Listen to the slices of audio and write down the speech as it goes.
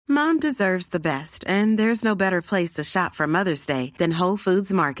Mom deserves the best, and there's no better place to shop for Mother's Day than Whole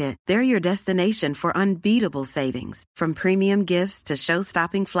Foods Market. They're your destination for unbeatable savings, from premium gifts to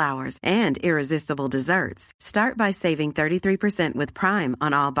show-stopping flowers and irresistible desserts. Start by saving 33% with Prime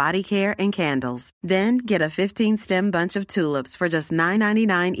on all body care and candles. Then get a 15-stem bunch of tulips for just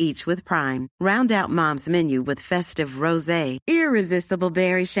 $9.99 each with Prime. Round out Mom's menu with festive rosé, irresistible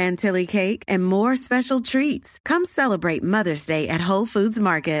berry chantilly cake, and more special treats. Come celebrate Mother's Day at Whole Foods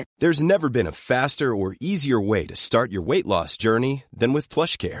Market. There's never been a faster or easier way to start your weight loss journey than with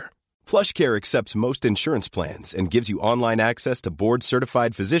PlushCare. PlushCare accepts most insurance plans and gives you online access to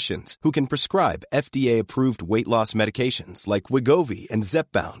board-certified physicians who can prescribe FDA-approved weight loss medications like Wegovy and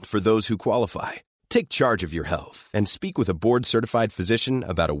Zepbound for those who qualify. Take charge of your health and speak with a board-certified physician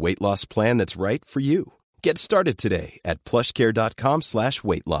about a weight loss plan that's right for you. Get started today at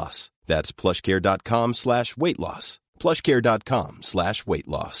plushcare.com/weight loss. That's plushcare.com/weight loss. plushcare.com/weight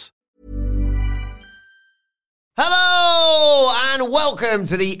loss. Hello and welcome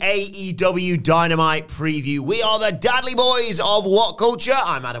to the AEW Dynamite preview. We are the Dudley Boys of What Culture.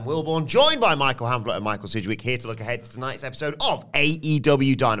 I'm Adam Wilborn, joined by Michael Hamflett and Michael Sidgwick, here to look ahead to tonight's episode of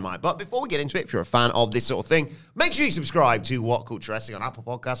AEW Dynamite. But before we get into it, if you're a fan of this sort of thing, make sure you subscribe to What Culture Wrestling on Apple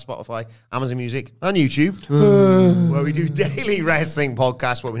Podcasts, Spotify, Amazon Music, and YouTube, where we do daily wrestling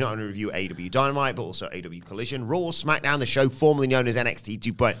podcasts where we not only review AEW Dynamite, but also AEW Collision, Raw, SmackDown, the show formerly known as NXT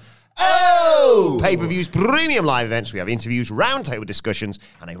 2.0. Pay-per-views, premium live events. We have interviews, roundtable discussions,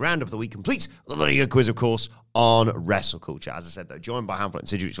 and a roundup of the week complete with a bloody good quiz, of course, on Wrestle Culture. As I said, though, joined by Hamflett and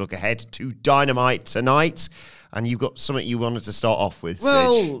Sidgwick to look ahead to Dynamite tonight. And you've got something you wanted to start off with,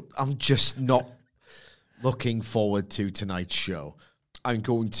 Well, I'm just not looking forward to tonight's show. I'm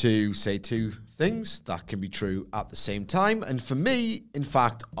going to say two things that can be true at the same time. And for me, in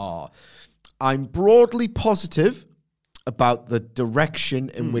fact, I'm broadly positive about the direction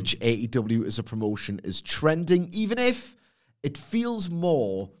in which AEW as a promotion is trending, even if it feels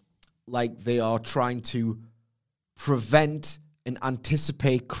more like they are trying to prevent and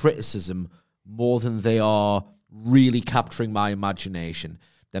anticipate criticism more than they are really capturing my imagination.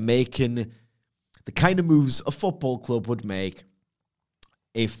 They're making the kind of moves a football club would make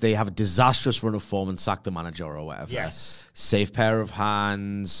if they have a disastrous run of form and sack the manager or whatever. Yes. Safe pair of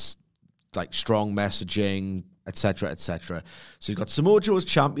hands, like strong messaging, etc., etc. So you've got Samoa Joe as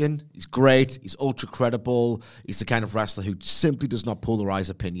champion. He's great. He's ultra credible. He's the kind of wrestler who simply does not polarize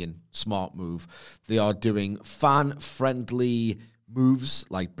opinion. Smart move. They are doing fan-friendly moves,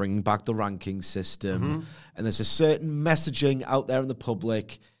 like bringing back the ranking system. And there's a certain messaging out there in the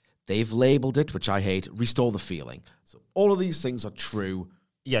public. They've labeled it, which I hate, restore the feeling. So all of these things are true.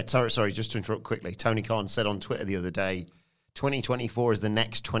 Yeah, sorry, just to interrupt quickly. Tony Khan said on Twitter the other day, 2024 is the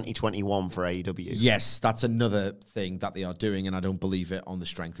next 2021 for AEW. Yes, that's another thing that they are doing, and I don't believe it on the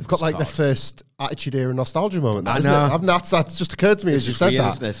strength of We've got like card. the first Attitude Era nostalgia moment. I Isn't know. it? That's just occurred to me as you said weird,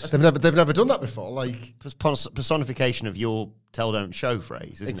 that. isn't it? They've never done that before. Like Personification of your tell don't show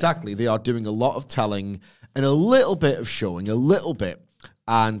phrase, isn't Exactly. They are doing a lot of telling and a little bit of showing, a little bit.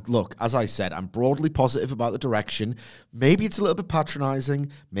 And look, as I said, I'm broadly positive about the direction. Maybe it's a little bit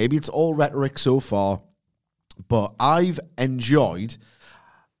patronizing. Maybe it's all rhetoric so far. But I've enjoyed,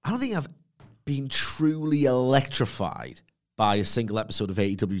 I don't think I've been truly electrified by a single episode of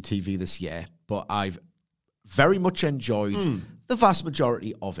AEW TV this year, but I've very much enjoyed the vast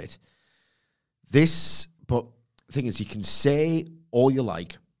majority of it. But the thing is, you can say all you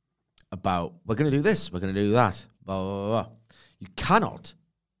like about, we're going to do this, we're going to do that, blah, blah, blah. You cannot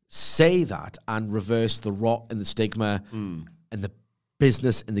say that and reverse the rot and the stigma and the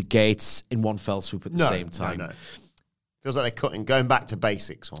business and the gates in one fell swoop at the same time. No. Feels like they're going back to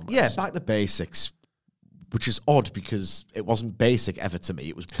basics almost. Yeah, back to basics, which is odd because it wasn't basic ever to me.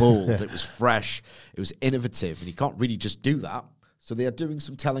 It was bold, it was fresh, it was innovative, and you can't really just do that. So they are doing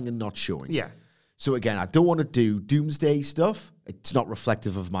some telling and not showing. Yeah. So again, I don't want to do doomsday stuff. It's not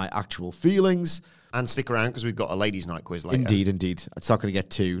reflective of my actual feelings. And stick around because we've got a ladies' night quiz later. Indeed. It's not going to get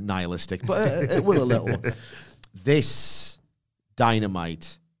too nihilistic, but it will a little. This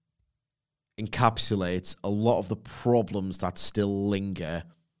Dynamite encapsulates a lot of the problems that still linger.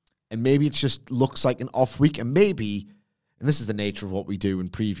 And maybe it just looks like an off week. And maybe, and this is the nature of what we do in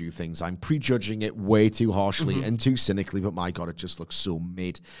preview things, I'm prejudging it way too harshly and too cynically, but my God, it just looks so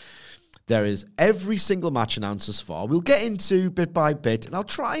mid. There is every single match announced thus far. We'll get into bit by bit, and I'll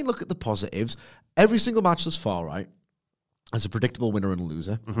try and look at the positives. Every single match thus far, right, as a predictable winner and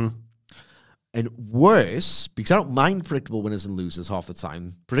loser. And worse, because I don't mind predictable winners and losers half the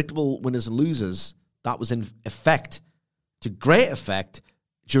time, predictable winners and losers, that was in effect, to great effect,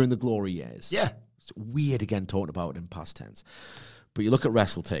 during the glory years. Yeah. It's weird, again, talking about it in past tense. But you look at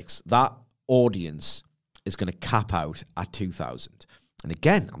WrestleTix, that audience is going to cap out at 2,000. And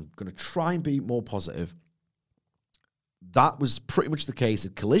again, I'm going to try and be more positive. That was pretty much the case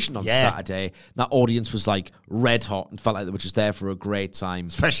at Collision on Saturday. That audience was like red hot and felt like they were just there for a great time.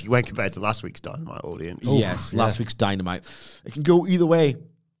 Especially when compared to last week's Dynamite audience. Yes, last week's Dynamite. It can go either way,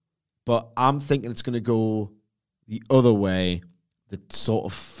 but I'm thinking it's going to go the other way, the sort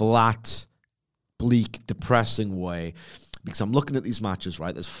of flat, bleak, depressing way, because I'm looking at these matches,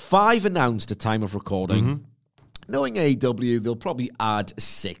 right? There's 5 announced at time of recording. Mm-hmm. Knowing AEW, they'll probably add a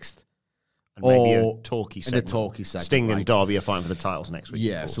 6th. And maybe a talkie segment. And a talkie segment. Sting and Darby are fighting for the titles next week.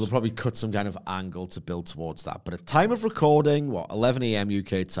 Yeah, so they'll probably cut some kind of angle to build towards that. But at time of recording, 11 a.m.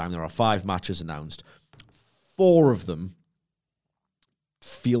 UK time, there are 5 matches announced. 4 of them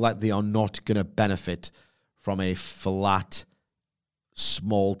feel like they are not going to benefit from a flat,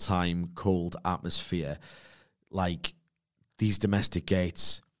 small-time, cold atmosphere. Like these domestic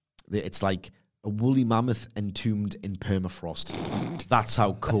gates, it's like a woolly mammoth entombed in permafrost. That's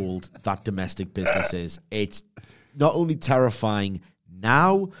how cold that domestic business is. It's not only terrifying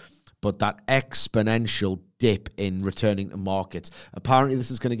now, but that exponential dip in returning to markets. Apparently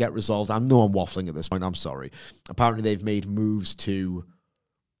this is going to get resolved. I know I'm waffling at this point. I'm sorry. Apparently they've made moves to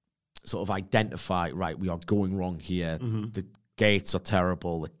sort of identify, right, we are going wrong here. Mm-hmm. The gates are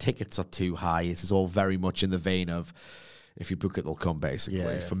terrible. The tickets are too high. This is all very much in the vein of, if you book it, they'll come,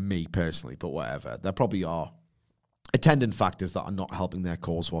 basically, for me personally, but whatever. There probably are attendant factors that are not helping their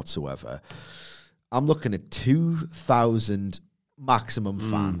cause whatsoever. I'm looking at 2,000 maximum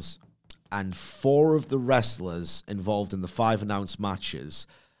fans, and 4 of the wrestlers involved in the 5 announced matches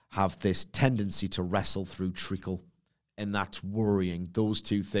have this tendency to wrestle through treacle, and that's worrying. Those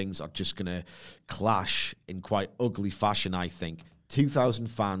 2 things are just going to clash in quite ugly fashion, I think. 2,000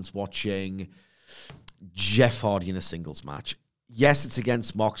 fans watching Jeff Hardy in a singles match. Yes, it's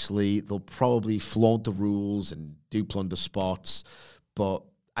against Moxley. They'll probably flaunt the rules and do plunder spots, but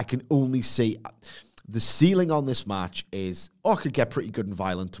I can only see the ceiling on this match is, it could get pretty good and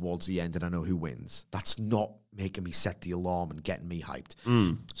violent towards the end, and I know who wins. That's not making me set the alarm and getting me hyped.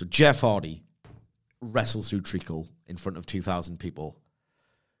 So Jeff Hardy wrestles through treacle in front of 2,000 people.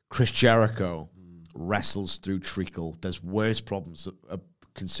 Chris Jericho wrestles through treacle. There's worse problems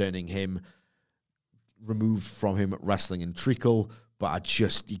concerning him, removed from him wrestling in treacle, but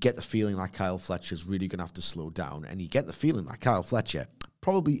you get the feeling like Kyle Fletcher's really going to have to slow down, and you get the feeling like Kyle Fletcher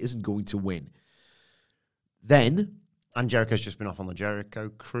probably isn't going to win. Then... And Jericho's just been off on the Jericho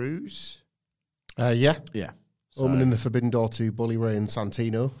cruise. Yeah. So. Opening the Forbidden Door to Bully Ray and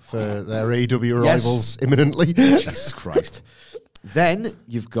Santino for their AEW arrivals imminently. Jesus Christ. Then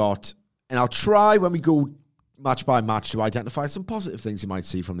you've got... And I'll try, when we go match by match, to identify some positive things you might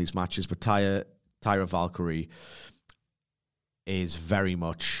see from these matches, but Tyra Valkyrie is very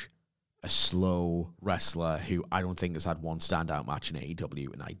much a slow wrestler who I don't think has had one standout match in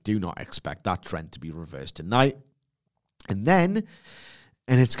AEW, and I do not expect that trend to be reversed tonight. And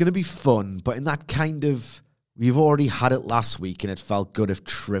it's going to be fun, but in that kind of, we've already had it last week, and it felt good if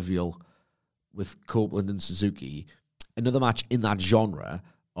trivial with Copeland and Suzuki. Another match in that genre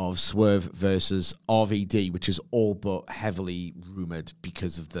of Swerve versus RVD, which is all but heavily rumored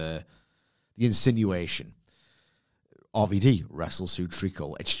because of the insinuation. RVD wrestles through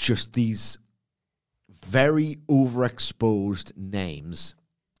treacle. It's just these very overexposed names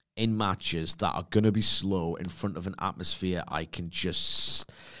in matches that are going to be slow in front of an atmosphere I can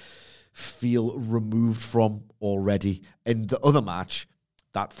just feel removed from already. In the other match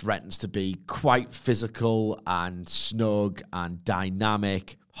that threatens to be quite physical and snug and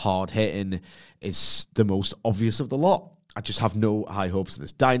dynamic, hard-hitting, is the most obvious of the lot. I just have no high hopes of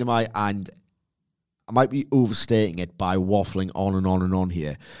this Dynamite, and I might be overstating it by waffling on and on and on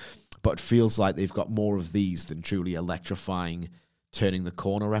here, but it feels like they've got more of these than truly electrifying turning the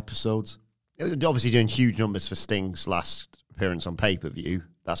corner episodes. Obviously doing huge numbers for Sting's last appearance on pay-per-view.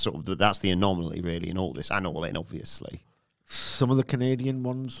 That's the anomaly really in all this, and All In, obviously. Some of the Canadian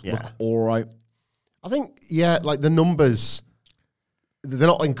ones look all right. I think, like the numbers, they're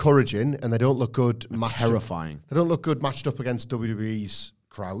not encouraging, and they don't look good. Terrifying. They don't look good matched up against WWE's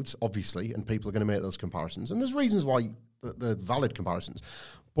crowds, obviously, and people are going to make those comparisons. And there's reasons why they're valid comparisons.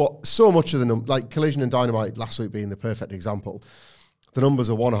 But so much of the like Collision and Dynamite last week being the perfect example, the numbers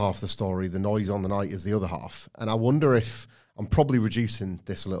are one half the story, the noise on the night is the other half. And I wonder if, I'm probably reducing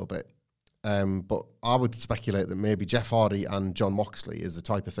this a little bit, but I would speculate that maybe Jeff Hardy and John Moxley is the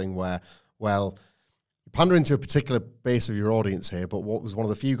type of thing where, well, pandering to a particular base of your audience here, but what was one of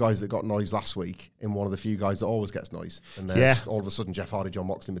the few guys that got noise last week in one of the few guys that always gets noise. And then all of a sudden Jeff Hardy, John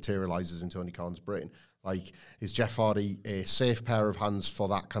Moxley materialises in Tony Khan's brain. Like, is Jeff Hardy a safe pair of hands for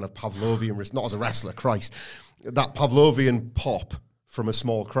that kind of Pavlovian, not as a wrestler, Christ, that Pavlovian pop from a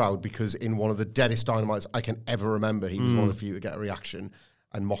small crowd? Because in one of the deadest Dynamites I can ever remember, he was one of the few to get a reaction,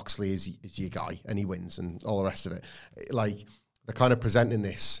 and Moxley is your guy, and he wins, and all the rest of it. Like, they're kind of presenting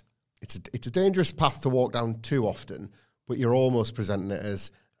this. It's a dangerous path to walk down too often, but you're almost presenting it as,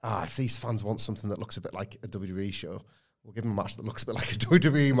 if these fans want something that looks a bit like a WWE show, we'll give them a match that looks a bit like a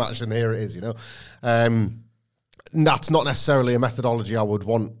WWE match, and here it is, That's not necessarily a methodology I would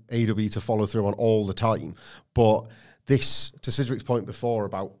want AEW to follow through on all the time, but this, to Sidgwick's point before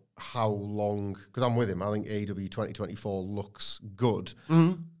about how long, because I'm with him, I think AEW 2024 looks good.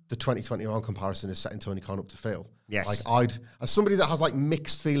 Mm-hmm. The 2021 comparison is setting Tony Khan up to fail. Yes. Like, as somebody that has like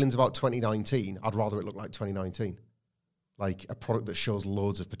mixed feelings about 2019, I'd rather it look like 2019. Like a product that shows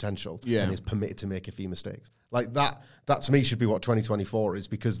loads of potential and is permitted to make a few mistakes. Like that to me should be what 2024 is,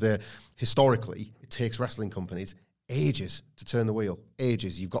 because historically it takes wrestling companies ages to turn the wheel.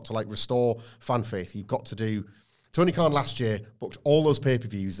 Ages. You've got to like restore fan faith. You've got to do. Tony Khan last year booked all those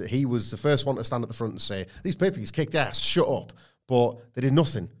pay-per-views that he was the first one to stand at the front and say, these pay-per-views kicked ass, shut up. But they did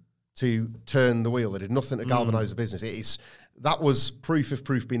nothing to turn the wheel. They did nothing to galvanise the business. That was proof, if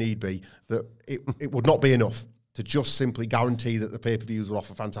proof be need be, that it would not be enough to just simply guarantee that the pay-per-views will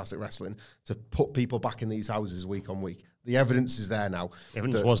offer fantastic wrestling, to put people back in these houses week on week. The evidence is there now. The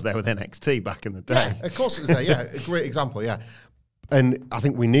evidence was there with NXT back in the day. Yeah, of course it was there, yeah. A great example, yeah. And I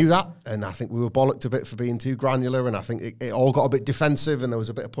think we knew that, and I think we were bollocked a bit for being too granular, and I think it all got a bit defensive, and there was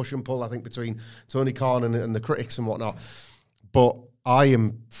a bit of push and pull, I think, between Tony Khan and the critics and whatnot. But I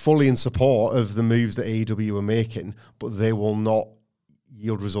am fully in support of the moves that AEW are making, but they will not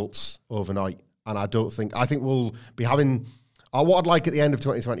yield results overnight. And I think we'll be having, what I'd like at the end of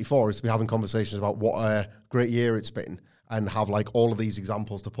 2024 is to be having conversations about what a great year it's been, and have like all of these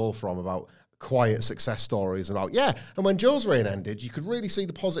examples to pull from about quiet success stories and and when Joe's reign ended, you could really see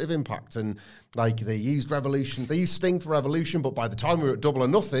the positive impact, and like they used Sting for Revolution, but by the time we were at Double or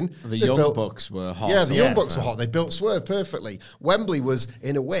Nothing, the Young Bucks were hot. Yeah, the Young Bucks were hot. They built Swerve perfectly. Wembley was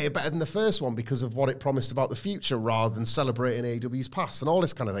in a way better than the first one because of what it promised about the future rather than celebrating AEW's past and all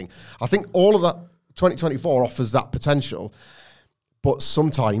this kind of thing. I think all of that 2024 offers that potential. But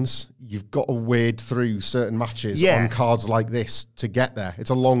sometimes you've got to wade through certain matches on cards like this to get there.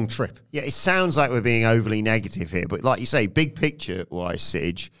 It's a long trip. Yeah, it sounds like we're being overly negative here, but like you say, big picture-wise,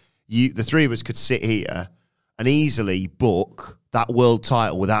 Sidge, the three of us could sit here and easily book that world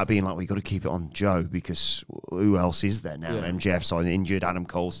title without being like, we've got to keep it on Joe, because who else is there now? Yeah. MJF's on injured, Adam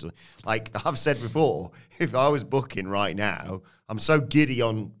Cole's still. Like I've said before, if I was booking right now, I'm so giddy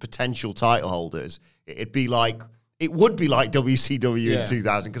on potential title holders, it'd be like... It would be like WCW in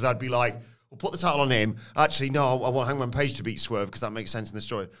 2000, because I'd be like, we'll put the title on him. Actually, no, I want Hangman Page to beat Swerve because that makes sense in the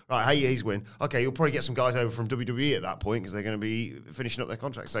story. Right, he's win. Okay, you'll probably get some guys over from WWE at that point because they're going to be finishing up their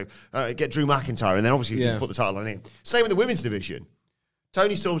contract. So get Drew McIntyre, and then obviously you can put the title on him. Same with the women's division.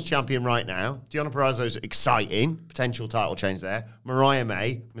 Toni Storm's champion right now. Deonna Purrazzo's exciting. Potential title change there. Mariah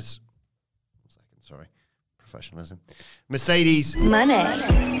May. Professionalism. Mercedes.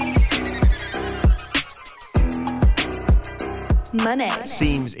 Money.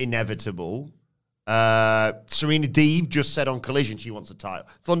 Seems inevitable. Serena Deeb just said on Collision she wants a title.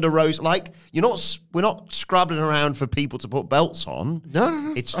 Thunder Rose, we're not scrabbling around for people to put belts on.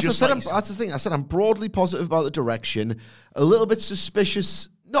 No. It's that's just that's the thing. I said I'm broadly positive about the direction. A little bit suspicious,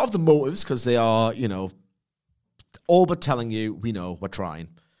 not of the motives, because they are, all but telling you, we know, we're trying.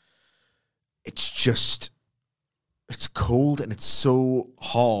 It's just, it's cold, and it's so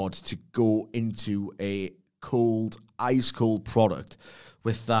hard to go into a ice cold product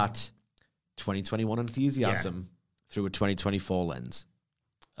with that 2021 enthusiasm through a 2024 lens.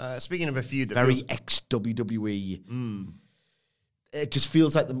 Speaking of a feud that very ex-WWE, it just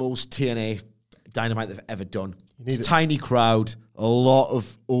feels like the most TNA Dynamite they've ever done. You need a tiny crowd, a lot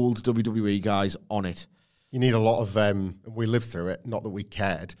of old WWE guys on it. You need a lot of, we lived through it, not that we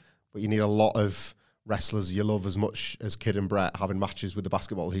cared, but you need a lot of wrestlers you love as much as Kid and Brett having matches with the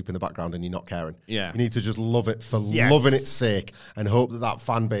basketball hoop in the background and you're not caring. Yeah. You need to just love it for loving its sake and hope that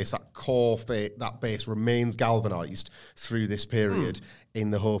fan base, that core that base remains galvanised through this period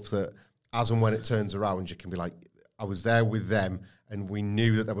in the hope that as and when it turns around, you can be like, I was there with them and we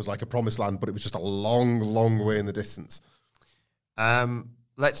knew that there was like a promised land, but it was just a long, long way in the distance.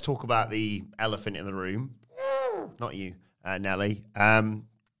 Let's talk about the elephant in the room. Not you, Nelly.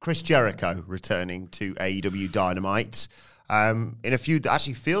 Chris Jericho returning to AEW Dynamite. in a feud that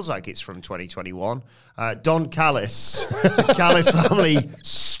actually feels like it's from 2021. Don Callis, Callis family,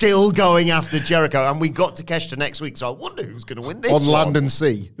 still going after Jericho, and we got Takeshita next week, so I wonder who's going to win this On one. land and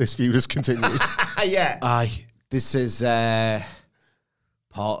sea, this feud has continued. Yeah. This is part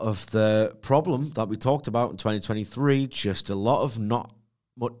of the problem that we talked about in 2023. Just a lot of not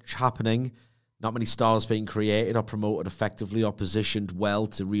much happening, not many stars being created or promoted effectively or positioned well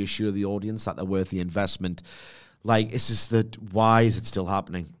to reassure the audience that they're worth the investment. Like, why is it still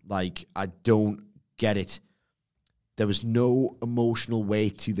happening? Like, I don't get it. There was no emotional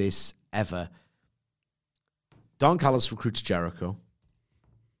weight to this ever. Don Callis recruits Jericho.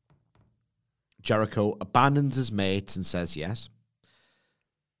 Jericho abandons his mates and says yes.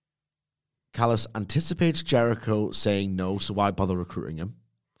 Callis anticipates Jericho saying no, so why bother recruiting him?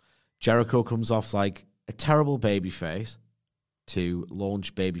 Jericho comes off like a terrible babyface to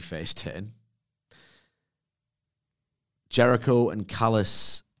launch babyface turn. Jericho and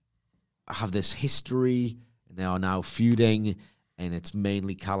Callis have this history, and they are now feuding, and it's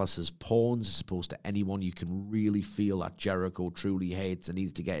mainly Callis's pawns as opposed to anyone you can really feel that Jericho truly hates and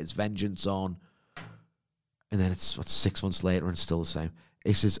needs to get his vengeance on. And then it's 6 months later and it's still the same.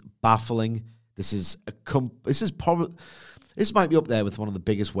 This is baffling. This might be up there with one of the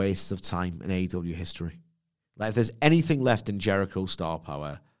biggest wastes of time in AEW history. Like, if there's anything left in Jericho star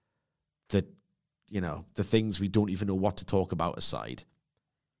power, that, the things we don't even know what to talk about aside,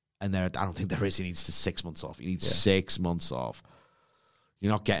 and I don't think there is. He needs 6 months off. He needs 6 months off.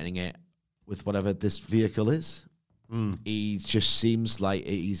 You're not getting it with whatever this vehicle is. He just seems like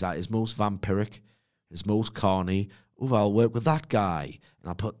he's at his most vampiric, his most carny. Oh, I'll work with that guy, and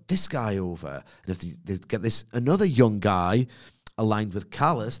I'll put this guy over. And if they get this another young guy aligned with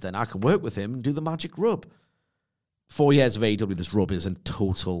Callis, then I can work with him and do the magic rub. 4 years of AEW, this rub is a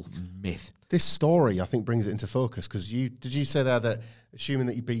total myth. This story, I think, brings it into focus, because did you say there that, assuming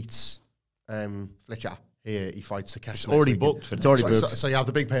that he beats Fletcher here, he fights Takeshita? It's already booked. It's already booked. So you have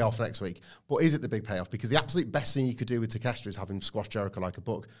the big payoff next week. But is it the big payoff? Because the absolute best thing you could do with Takeshita is have him squash Jericho like a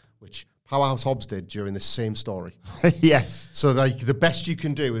book, which Powerhouse Hobbs did during this same story. Yes. So the best you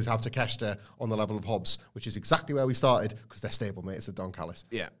can do is have Takeshita on the level of Hobbs, which is exactly where we started, because they're stablemates of Don Callis.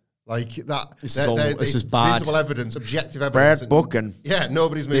 Yeah. Like that. This is bad. Visible evidence, objective evidence. Bad booking. Yeah,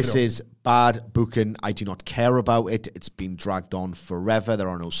 nobody's moving This is bad booking. I do not care about it. It's been dragged on forever. There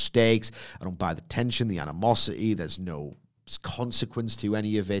are no stakes. I don't buy the tension, the animosity. There's no consequence to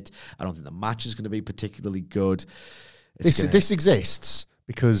any of it. I don't think the match is going to be particularly good. This exists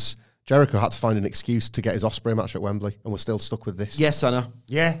because Jericho had to find an excuse to get his Ospreay match at Wembley, and we're still stuck with this. Yes, I know.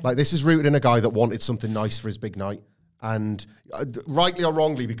 Yeah. Like, this is rooted in a guy that wanted something nice for his big night. And rightly or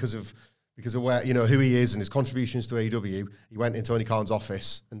wrongly, because of where, who he is and his contributions to AEW, he went in Tony Khan's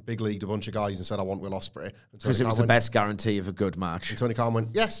office and big leagued a bunch of guys and said, I want Will Ospreay. Because it was the best guarantee of a good match. And Tony Khan went,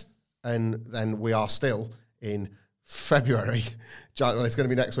 yes. And then we are still in February. Well, it's going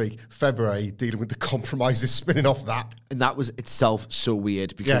to be next week. February, dealing with the compromises spinning off that. And that was itself so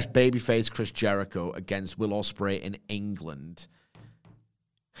weird, because babyface Chris Jericho against Will Ospreay in England.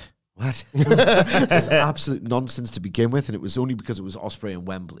 What? It's absolute nonsense to begin with, and it was only because it was Ospreay and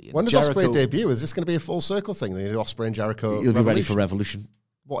Wembley. And when does Ospreay debut? Is this going to be a full circle thing? They do Ospreay and Jericho. He'll be ready for Revolution.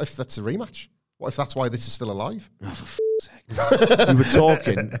 What if that's a rematch? What if that's why this is still alive? Oh, for f***'s sake.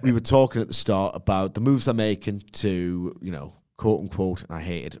 we were talking at the start about the moves they're making to, quote unquote, and I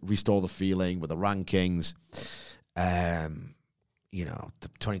hate it, restore the feeling with the rankings. The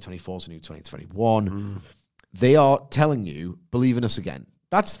 2024 is the new 2021. They are telling you, believe in us again.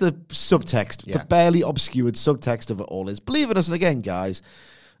 That's the subtext, the barely obscured subtext of it all is, believe in us again, guys.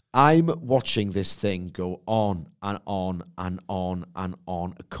 I'm watching this thing go on and on and on and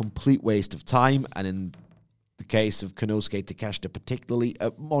on, a complete waste of time, and in the case of Konosuke Takeshita particularly,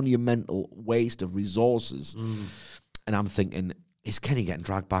 a monumental waste of resources. And I'm thinking, is Kenny getting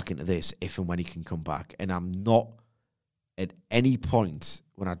dragged back into this if and when he can come back? And I'm not at any point,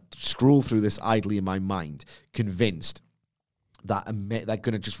 when I scroll through this idly in my mind, convinced that they're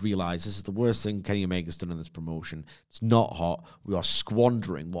going to just realize this is the worst thing Kenny Omega's done in this promotion. It's not hot. We are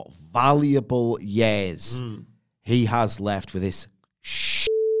squandering what valuable years he has left with this shit.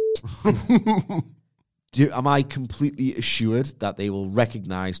 Am I completely assured that they will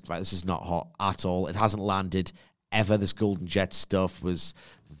recognize, right, this is not hot at all. It hasn't landed ever. This Golden Jet stuff was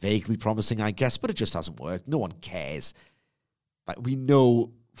vaguely promising, I guess, but it just hasn't worked. No one cares. Like, we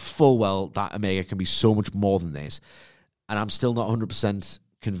know full well that Omega can be so much more than this. And I'm still not 100%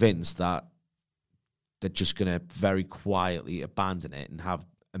 convinced that they're just going to very quietly abandon it and have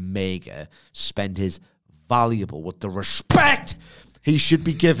Omega spend his valuable, with the respect he should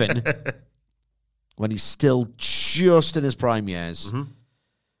be given, when he's still just in his prime years.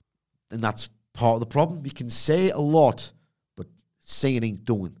 And that's part of the problem. You can say a lot, but saying ain't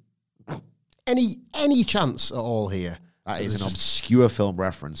doing. Any chance at all here? That is an obscure film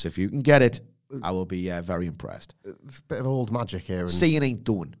reference. If you can get it, I will be very impressed. A bit of old magic here. And saying ain't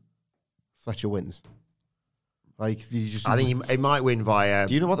doing. Fletcher wins. Like, I think he might win via...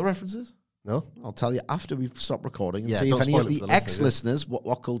 Do you know what the reference is? No? I'll tell you after we stop recording and see don't if any spoil of it the for the ex-listeners,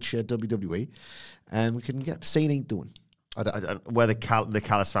 what culture WWE, we can get saying ain't doing. I don't, where the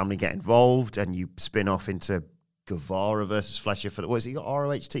Callis family get involved and you spin off into Guevara versus Fletcher for the... What has he got?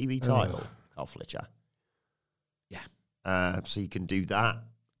 ROH TV title? Carl Fletcher. Yeah. So you can do that.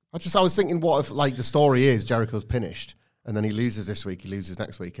 I was thinking, what if, like, the story is Jericho's finished, and then he loses this week, he loses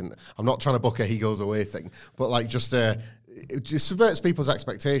next week, and I'm not trying to book a he goes away thing, but, like, it just subverts people's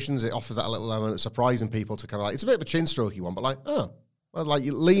expectations. It offers that little element of surprising people to kind of, like, it's a bit of a chin strokey one, but, like, well, like,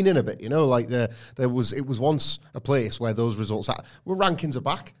 you lean in a bit, you know, like, it was once a place where those results, rankings are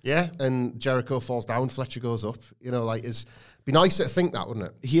back. Yeah. And Jericho falls down, Fletcher goes up, you know, like, it'd be nice to think that, wouldn't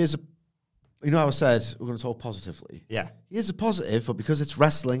it? Here's you know how I said we're going to talk positively? Yeah. Here's a positive, but because it's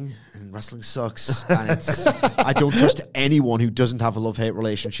wrestling, and wrestling sucks, and I don't trust anyone who doesn't have a love-hate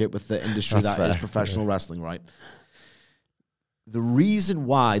relationship with the industry that is professional wrestling, right? The reason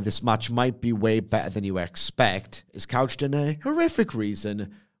why this match might be way better than you expect is couched in a horrific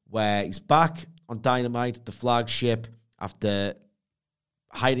reason where he's back on Dynamite, the flagship, after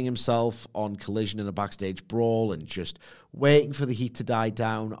hiding himself on Collision in a backstage brawl and just waiting for the heat to die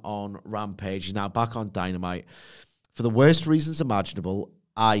down on Rampage. He's now back on Dynamite for the worst reasons imaginable,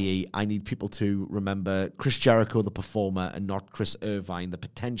 i.e. I need people to remember Chris Jericho, the performer, and not Chris Irvine, the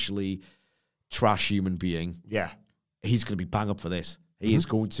potentially trash human being. Yeah. He's going to be bang up for this. He is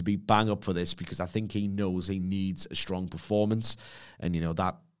going to be bang up for this because I think he knows he needs a strong performance. And, you know,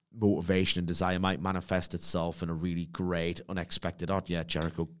 that motivation and desire might manifest itself in a really great, unexpected,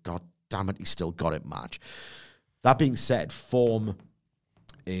 Jericho, god damn it, he still got it match. That being said, form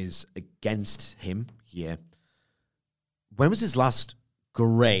is against him here. When was his last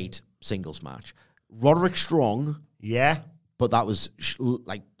great singles match? Roderick Strong. Yeah. But that was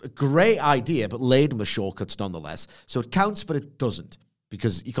like a great idea, but laden with shortcuts nonetheless. So it counts, but it doesn't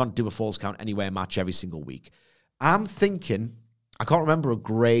because you can't do a falls count anywhere match every single week. I'm thinking... I can't remember a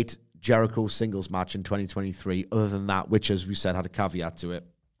great Jericho singles match in 2023 other than that, which, as we said, had a caveat to it.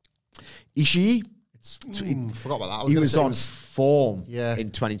 Ishii. Forgot about that. He was on form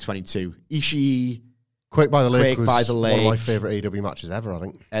in 2022. Ishii. Quake by the Lake was by the Lake. One of my favourite AEW matches ever, I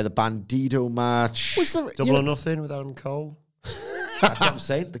think. The Bandito match. Was there, Double or Nothing with Adam Cole. That's what I'm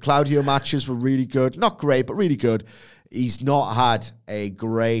saying. The Claudio matches were really good. Not great, but really good. He's not had a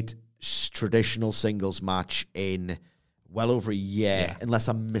great traditional singles match in... well over a year, unless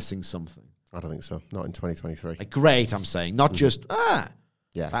I'm missing something. I don't think so. Not in 2023. Like, great, I'm saying. Not just,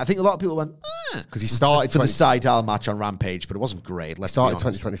 Yeah. I think a lot of people went, because he started... for the Seidel match on Rampage, but it wasn't great. Let's started be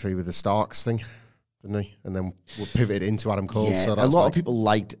honest. 2023 with the Starks thing, didn't he? And then we pivoted into Adam Cole. Yeah, so a lot of people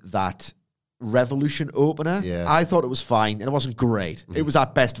liked that Revolution opener. Yeah. I thought it was fine, and it wasn't great. It was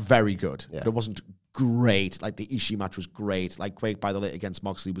at best very good. Yeah. But it wasn't great. Like, the Ishii match was great. Like, Quake by the Lake against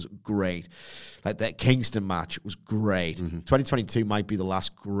Moxley was great. Like, that Kingston match was great. 2022 might be the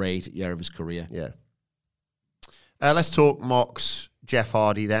last great year of his career. Yeah. Let's talk Mox, Jeff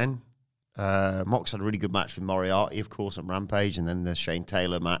Hardy then. Mox had a really good match with Moriarty, of course, on Rampage, and then the Shane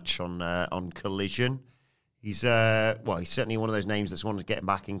Taylor match on Collision. He's certainly one of those names that's wanted to get him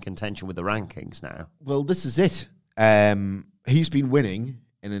back in contention with the rankings now. Well, this is it. He's been winning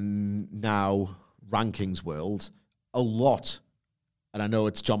in a now rankings world a lot. And I know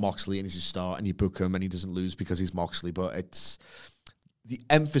it's John Moxley and he's a star and you book him and he doesn't lose because he's Moxley, but it's the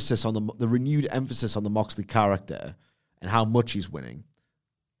emphasis on the renewed emphasis on the Moxley character and how much he's winning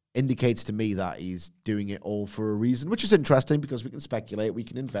indicates to me that he's doing it all for a reason, which is interesting because we can speculate, we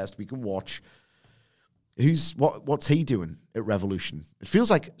can invest, we can watch. What's he doing at Revolution? It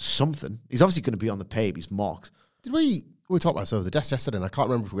feels like something. He's obviously going to be on the pay. He's Mox. Did we talked about this over the desk yesterday, and I can't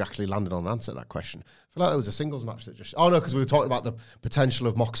remember if we actually landed on an answer to that question. I feel like there was a singles match that just... Oh, no, because we were talking about the potential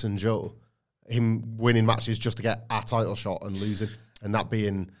of Mox and Joe, him winning matches just to get a title shot and losing, and that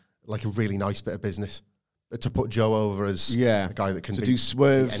being like a really nice bit of business. To put Joe over as a guy that can do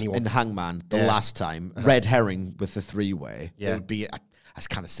Swerve and Hangman the last time, red herring with the three-way. Yeah. It would be... I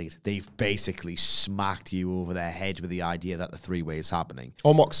kind of see it. They've basically smacked you over their head with the idea that the three-way is happening.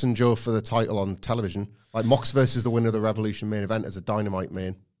 Or Mox and Joe for the title on television. Like Mox versus the winner of the Revolution main event as a Dynamite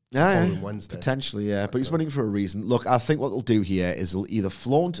main. Following Wednesday. Potentially, yeah. But he's winning for a reason. Look, I think what they'll do here is they'll either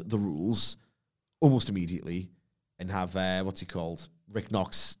flaunt the rules almost immediately and have, Rick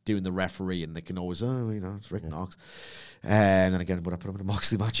Knox doing the referee, and they can always, it's Rick Knox. And then again, would I put him in a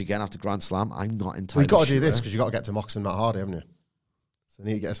Moxley match again after Grand Slam? I'm not entirely We've got to sure. do this because you've got to get to Mox and Matt Hardy, haven't you? So I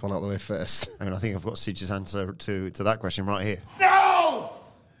need to get this one out of the way first. I mean, I think I've got Sidge's answer to that question right here. No!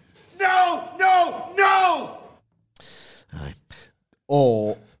 No! No! No! Aye.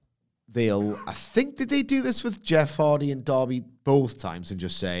 Or I think, did they do this with Jeff Hardy and Darby both times and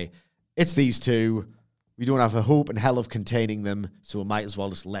just say, it's these two, we don't have a hope in hell of containing them, so we might as well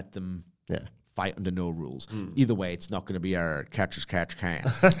just let them fight under no rules. Either way, it's not going to be our catch can.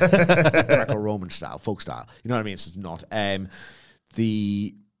 Greco-Roman style, folk style. You know what I mean? It's just not. You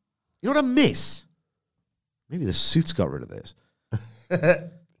know what I miss? Maybe the suits got rid of this.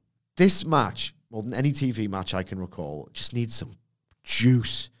 This match, more than any TV match I can recall, just needs some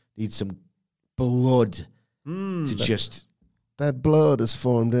juice, needs some blood to just... That blood is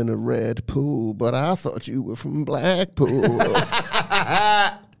formed in a red pool, but I thought you were from Blackpool.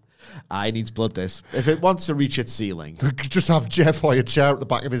 I needs blood this. If it wants to reach its ceiling. Just have Jeff Hoy a chair at the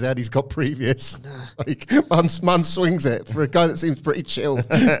back of his head. He's got previous. Like, man swings it for a guy that seems pretty chill.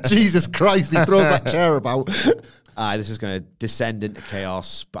 Jesus Christ, he throws that chair about. This is going to descend into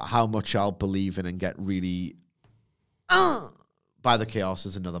chaos, but how much I'll believe in and get really by the chaos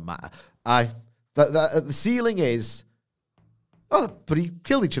is another matter. The ceiling is... Oh, but he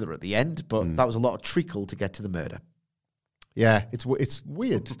killed each other at the end, but that was a lot of treacle to get to the murder. Yeah, it's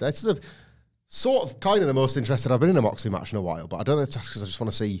weird. That's the sort of kind of the most interested I've been in a Moxley match in a while, but I don't know if that's because I just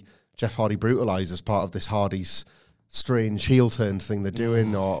want to see Jeff Hardy brutalised as part of this Hardy's strange heel turn thing they're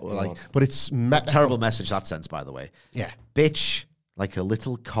doing, but it's... Terrible message that sends, by the way. Yeah. Bitch like a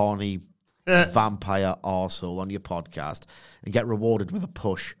little corny vampire arsehole on your podcast and get rewarded with a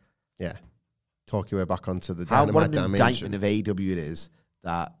push. Yeah. Talk your way back onto the Dynamite Dynamite dimension. dimension. Of AEW it is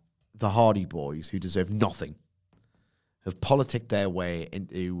that the Hardy Boys, who deserve nothing, have politicked their way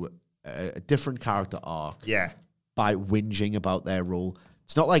into a different character arc by whinging about their role.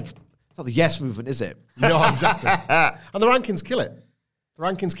 It's not the yes movement, is it? No, exactly. And the rankings kill it. The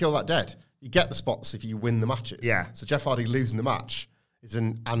rankings kill that dead. You get the spots if you win the matches. Yeah. So Jeff Hardy losing the match is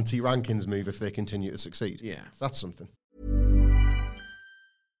an anti-rankings move if they continue to succeed. Yeah. That's something.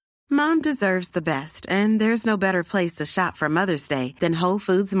 Mom deserves the best, and there's no better place to shop for Mother's Day than Whole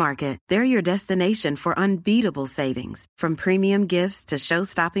Foods Market. They're your destination for unbeatable savings, from premium gifts to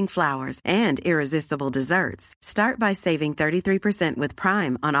show-stopping flowers and irresistible desserts. Start by saving 33% with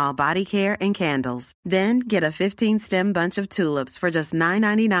Prime on all body care and candles. Then get a 15-stem bunch of tulips for just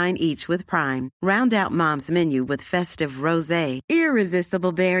 $9.99 each with Prime. Round out Mom's menu with festive rosé,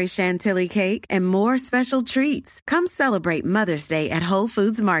 irresistible berry chantilly cake, and more special treats. Come celebrate Mother's Day at Whole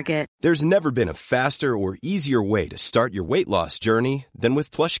Foods Market. There's never been a faster or easier way to start your weight loss journey than with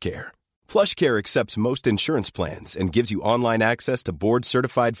PlushCare. PlushCare accepts most insurance plans and gives you online access to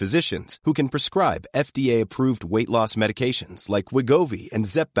board-certified physicians who can prescribe FDA-approved weight loss medications like Wegovy and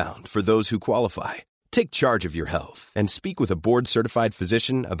Zepbound for those who qualify. Take charge of your health and speak with a board-certified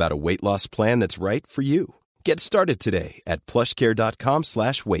physician about a weight loss plan that's right for you. Get started today at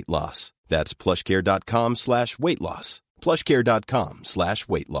plushcare.com/weight loss. That's plushcare.com/weight loss.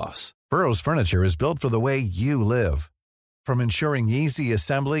 plushcare.com/weight loss. Burrow's furniture is built for the way you live. From ensuring easy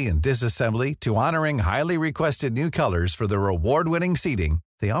assembly and disassembly to honoring highly requested new colors for their award-winning seating,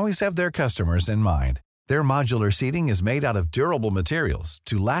 they always have their customers in mind. Their modular seating is made out of durable materials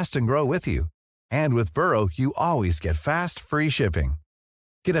to last and grow with you. And with Burrow, you always get fast, free shipping.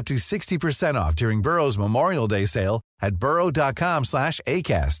 Get up to 60% off during Burrow's Memorial Day sale at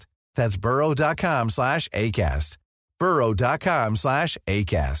burrow.com/ACAST. That's burrow.com/ACAST.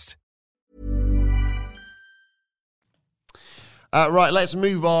 burrow.com/ACAST. Right, let's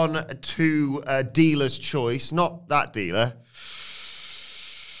move on to dealer's choice. Not that dealer.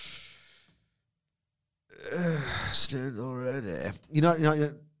 Stand already. You know,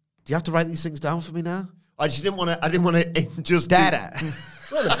 do you have to write these things down for me now? I didn't want to just Data.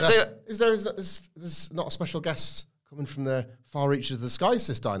 Wait a minute. There's not a special guest coming from the far reaches of the skies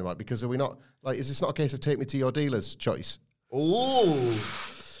this Dynamite? Because are we not, is this not a case of take me to your dealer's choice? Ooh.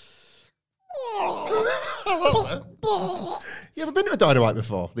 You ever been to a Dynamite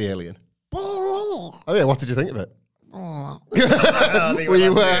before, the Alien? Oh yeah, what did you think of it?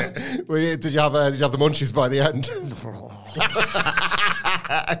 Did you have the munchies by the end?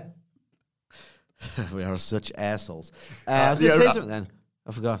 We are such assholes. I was going to say something then.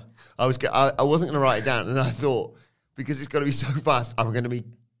 I forgot. I wasn't going to write it down, and I thought, because it's got to be so fast, I'm going to be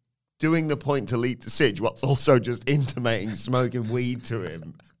doing the point to lead to Sidge, what's also just intimating smoking weed to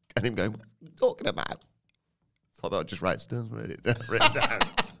him, and him going, "What are you talking about?" So I thought I'd just write it down.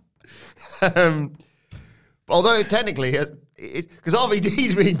 But although technically because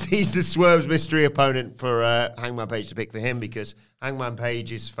RVD's been teased as Swerve's mystery opponent for Hangman Page to pick for him because Hangman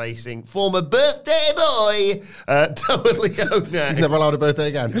Page is facing former birthday boy Toa Leona. He's never allowed a birthday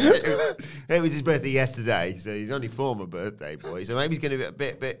again. It was his birthday yesterday, so he's only former birthday boy. So maybe he's going to be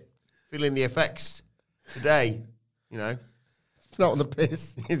a bit feeling the effects today. You know, Not on the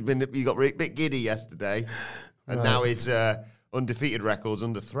piss. he got a bit giddy yesterday, and now his undefeated record's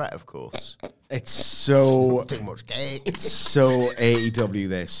under threat. Of course, It's so Too much cake. It's so AEW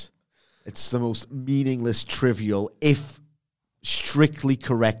this. It's the most meaningless, trivial, if strictly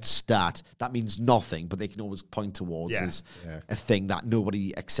correct stat. That means nothing, but they can always point towards as a thing that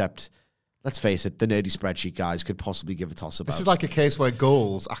nobody except, let's face it, the nerdy spreadsheet guys could possibly give a toss about. This is like a case where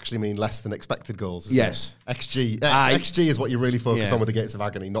goals actually mean less than expected goals. Isn't Yes. it? XG. XG is what you really focus Yeah. on with the Gates of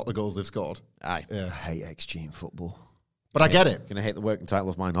Agony, not the goals they've scored. Aye. Yeah. I hate XG in football. But I get it. Gonna hate the working title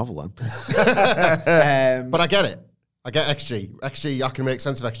of my novel then. But I get it. I get XG. XG, I can make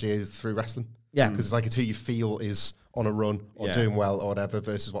sense of XG is through wrestling. Yeah. Because it's like it's who you feel is on a run or Yeah. doing well or whatever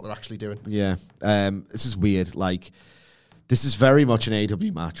versus what they're actually doing. Yeah. This is weird. Like, this is very much an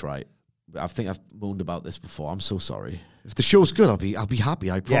AEW match, right? I think I've moaned about this before. I'm so sorry. If the show's good, I'll be happy,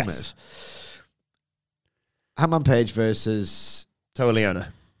 I promise. Hangman Page versus Toa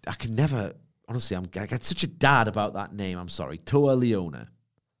Leona. I can never, honestly, I get such a dad about that name. I'm sorry. Toa Leona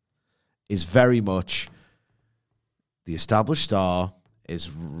is very much the established star is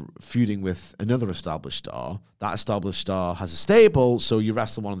feuding with another established star. That established star has a stable, so you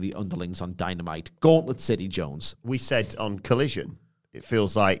wrestle one of the underlings on Dynamite. Gauntlet City Jones. We said on Collision, it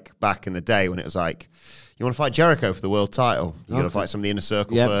feels like back in the day when it was like, you want to fight Jericho for the world title? You got to fight some of the inner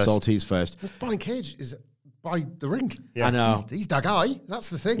circle first. It's all teased first. Brian Cage is by the ring. Yeah. I know. He's that guy. That's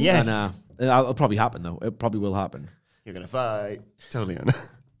the thing. Yes. I know. It'll probably happen, though. It probably will happen. You're going to fight Toa Leona.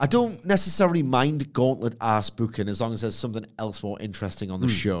 I don't necessarily mind Gauntlet ass booking as long as there's something else more interesting on the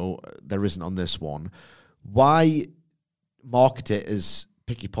show. There isn't on this one. Why market it as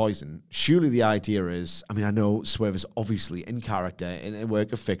pick your poison? Surely the idea is, I mean, I know Swerve is obviously in character, in a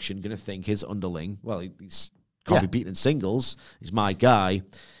work of fiction, going to think his underling, well, he's can't be beaten in singles. He's my guy.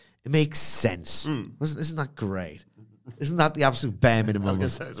 It makes sense. Isn't that great? Isn't that the absolute bare minimum? I was going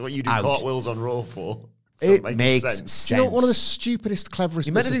to say, it's what you do out? cartwheels on Raw for. It Making makes sense. sense. Do you know one of the stupidest, cleverest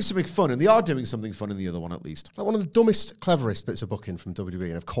You meant bits to do of, something fun, and they are doing something fun in the other one, at least. like one of the dumbest, cleverest bits of booking from WWE,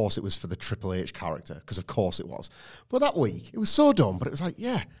 and of course it was for the Triple H character, because of course it was. But that week, it was so dumb, but it was like,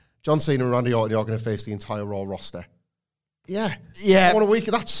 yeah, John Cena and Randy Orton are going to face the entire Raw roster. Yeah. Yeah. One a week.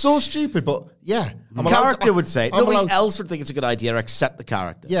 That's so stupid, but yeah. The character would say it. I'm Nobody allowed- else would think it's a good idea except the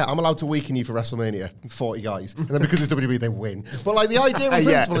character. Yeah, I'm allowed to weaken you for WrestleMania, 40 guys. And then because it's WWE, they win. But like the idea in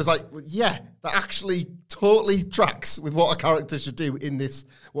Yeah. principle is like, yeah, that actually totally tracks with what a character should do in this,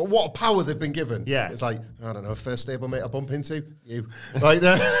 what power they've been given. Yeah. It's like, I don't know, first stablemate I bump into, you. Like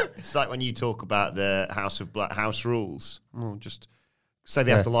that. It's like when you talk about the House of Black House rules. Well, just say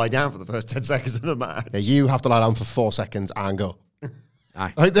they have to lie down for the first 10 seconds of the match. Yeah, you have to lie down for 4 seconds and go.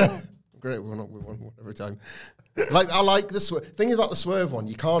 Aye. Like that. Great, we won every time. Like I like the thing about the Swerve one.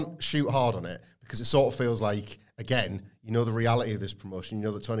 You can't shoot hard on it because it sort of feels like, again, you know the reality of this promotion. You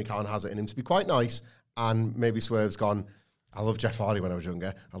know that Tony Khan has it in him to be quite nice, and maybe Swerve's gone, I loved Jeff Hardy when I was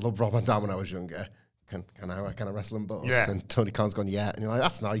younger. I loved Rob Van Dam when I was younger. Can I wrestle them both? Yeah. And Tony Khan's gone, yeah. And you're like,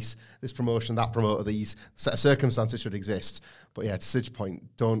 that's nice. This promotion, that promoter, these set of circumstances should exist. But yeah, to Sid's point,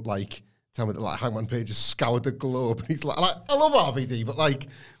 don't like tell me that like Hangman Page has scoured the globe. And he's like, I love RVD, but like,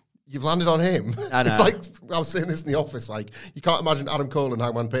 you've landed on him. I know. It's like, I was saying this in the office, like, you can't imagine Adam Cole and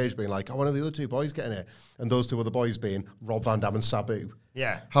Hangman Page being like, one of the other two boys getting it. And those two other boys being Rob Van Dam and Sabu.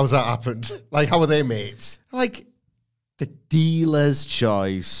 Yeah. How's that happened? Like, how are they mates? Like, the dealer's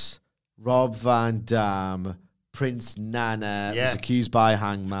choice, Rob Van Dam, Prince Nana was accused by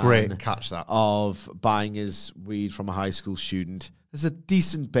Hangman Great catch that. of buying his weed from a high school student. There's a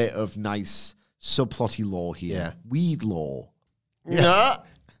decent bit of nice subplotty law here. Yeah. Weed law. Yeah.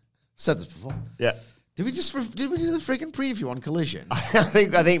 Said this before. Yeah. Did we do the freaking preview on Collision? I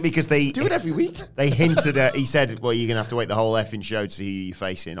think because they Do it every week. They hinted at. He said, "Well, you're gonna have to wait the whole effing show to see who you're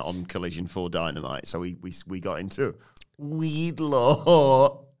facing on Collision for Dynamite." So we got into weed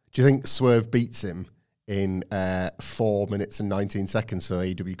law. Do you think Swerve beats him in 4 minutes and 19 seconds? So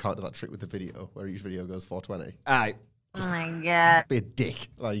AEW can't do that trick with the video, where each video goes 4:20. Aye. Oh my God. Be a dick.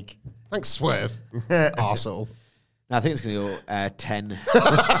 Like, thanks, Swerve. Arsehole. I think it's going to go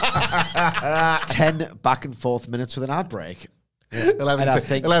 10 back and forth minutes with an ad break.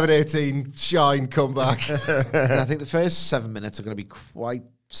 11-18, shine, come back. And I think the first 7 minutes are going to be quite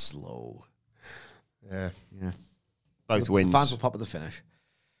slow. Yeah. Both The wins. fans will pop at the finish.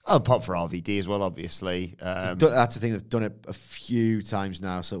 I'll pop for RVD as well, obviously. That's the thing. They've done it a few times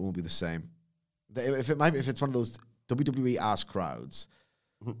now, so it won't be the same. If it's one of those WWE ass crowds,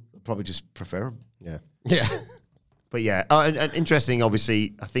 they'll probably just prefer him. Yeah. But yeah, and interesting,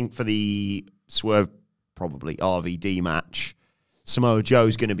 obviously, I think for the Swerve, probably RVD match, Samoa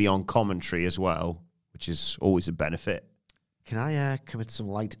Joe's going to be on commentary as well, which is always a benefit. Can I commit some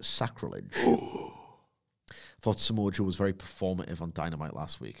light sacrilege? Thought Samoa Joe was very performative on Dynamite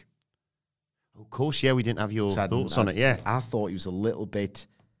last week. Of course, yeah, we didn't have your thoughts on it, yeah. I thought he was a little bit,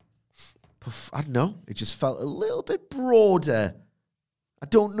 I don't know, it just felt a little bit broader. I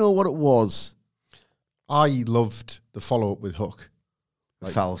don't know what it was. I loved the follow-up with Hook.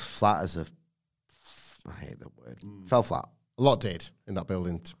 Fell flat as I hate that word. Fell flat. A lot did in that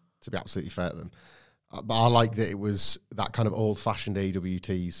building, to be absolutely fair to them. But I like that it was that kind of old-fashioned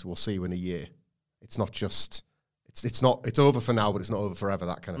AWTs. We'll see you in a year. It's not just, it's over for now, but it's not over forever,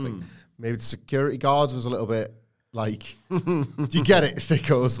 that kind of thing. Maybe the security guards was a little bit like, do you get it,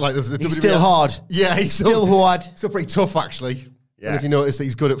 Thickos? Like, he's still hard. Yeah, he's still hard. Still pretty tough, actually. Yeah. And if you notice that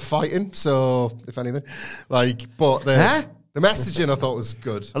he's good at fighting, so if anything, but the messaging I thought was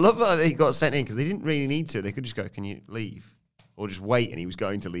good. I love that he got sent in because they didn't really need to. They could just go, "Can you leave?" Or just wait, and he was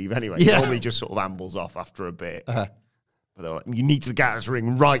going to leave anyway. Yeah. Normally just sort of ambles off after a bit. But they're like, "You need to get us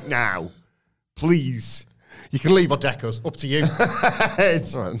ring right now, please." You can leave or Decos, up to you. Yeah,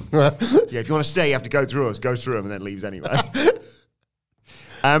 if you want to stay, you have to go through us. Goes through him and then leaves anyway.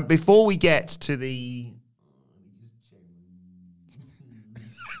 Before we get to the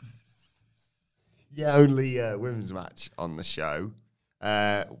only women's match on the show,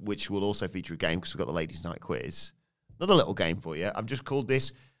 which will also feature a game because we've got the ladies' night quiz. Another little game for you. I've just called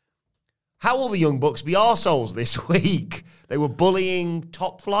this, How Will the Young Bucks Be Arseholes This Week? They were bullying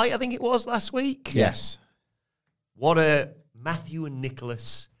Top Flight, I think it was, last week. Yes. What are Matthew and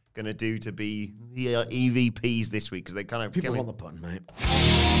Nicholas going to do to be the EVPs this week? Because they kind of... People on the button, mate.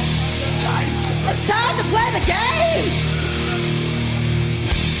 It's time to play the game!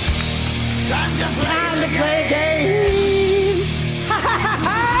 Time to play the game! Ha ha ha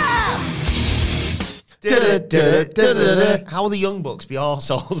ha! How will the Young Bucks be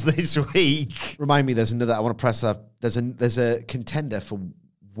arseholes this week? Remind me, there's another, I want to press that. There's a contender for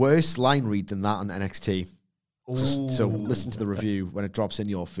worse line read than that on NXT. So listen to the review when it drops in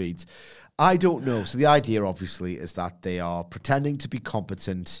your feeds. I don't know. So the idea, obviously, is that they are pretending to be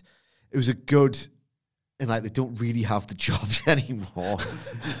competent. It was a good... And, like, they don't really have the jobs anymore.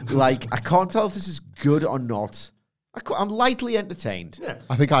 Like, I can't tell if this is good or not. I'm lightly entertained. Yeah.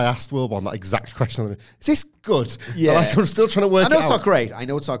 I think I asked Wilborn that exact question. Is this good? Yeah. Like, I'm still trying to work it out. I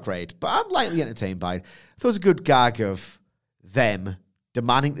know it's not great, but I'm lightly entertained by it. There was a good gag of them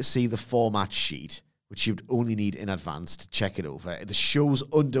demanding to see the format sheet, which you'd only need in advance to check it over. The show's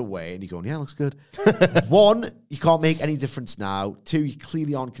underway, and you're going, yeah, looks good. One, you can't make any difference now. Two, you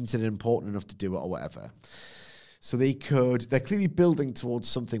clearly aren't considered important enough to do it or whatever. So they're clearly building towards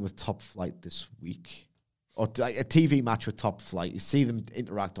something with Top Flight this week. Or a TV match with Top Flight. You see them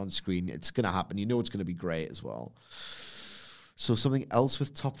interact on screen. It's going to happen. You know it's going to be great as well. So something else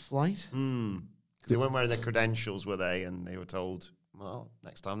with Top Flight? They weren't wearing their credentials, were they? And they were told, well,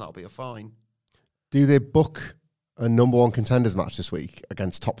 next time that'll be a fine. Do they book a number one contenders match this week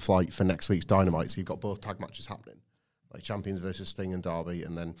against Top Flight for next week's Dynamite? So you've got both tag matches happening, like Champions versus Sting and Darby,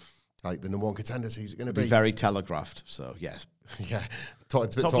 and then like the number one contenders. Who's it going to be? Very telegraphed. So yes, yeah.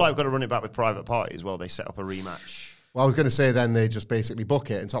 Top Flight have got to run it back with Private Party as well. They set up a rematch. Well, I was going to say then they just basically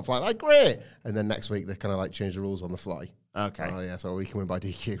book it, and Top Flight like great, and then next week they kind of like change the rules on the fly. Okay. Oh yeah, so we can win by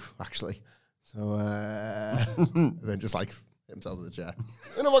DQ actually. So and then just like. Himself to the chair.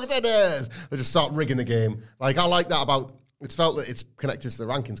 You know what it is? They just start rigging the game. Like, I like that about... It's felt that it's connected to the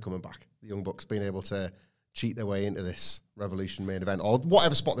rankings coming back. The Young Bucks being able to cheat their way into this Revolution main event or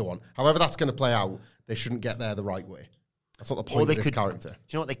whatever spot they want. However that's going to play out, they shouldn't get there the right way. That's not the point of this character. Do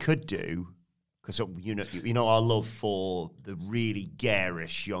you know what they could do? Because you know our love for the really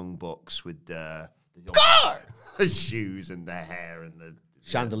garish Young Bucks with the shoes and their hair and the...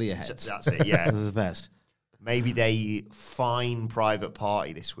 Chandelier heads. That's it, yeah. They're the best. Maybe they fine Private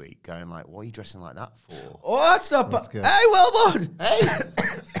Party this week, going like, what are you dressing like that for? Oh, that's not bad. Hey, Wilborn! Hey!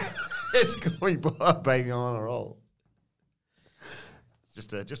 It's going baby on a roll.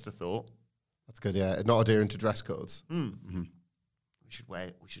 Just a thought. That's good, yeah. Not adhering to dress codes. Mm-hmm. We should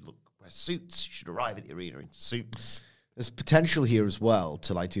wear suits. You should arrive at the arena in suits. There's potential here as well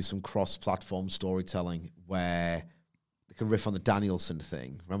to like do some cross-platform storytelling where... They can riff on the Danielson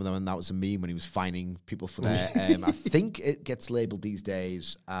thing. Remember when that was a meme when he was fining people for their... I think it gets labelled these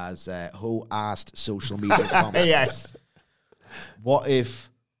days as ho-assed social media comments. Yes. What if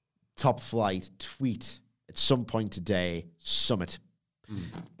Top Flight tweet at some point today, Summit.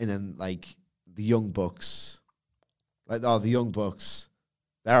 And then, like, the Young Bucks, they're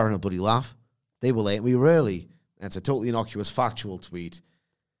having a bloody laugh. They were late and we were early. And it's a totally innocuous, factual tweet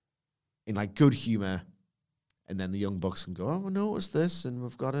in, like, good humor. And then the Young Bucks can go, oh, we noticed this and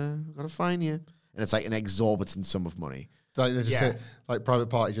we've got to fine you. And it's like an exorbitant sum of money. Like they just say, like Private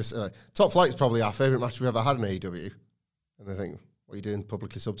Party, just Top Flight is probably our favourite match we've ever had in AEW. And they think, what are you doing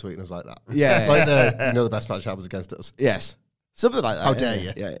publicly subtweeting us like that? Yeah. Like the best match happens against us. Yes. Something like that. How dare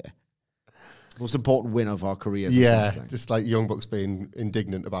you? Yeah. Most important win of our careers. Yeah, just like Young Bucks being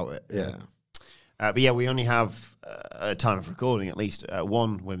indignant about it. Yeah. But yeah, we only have a time of recording, at least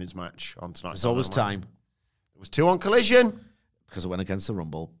one women's match on tonight. There's always time. There was 2 on Collision. Because it went against the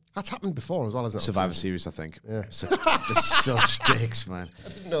Rumble. That's happened before as well, isn't it? Survivor Series, I think. Yeah. Such dicks, man. I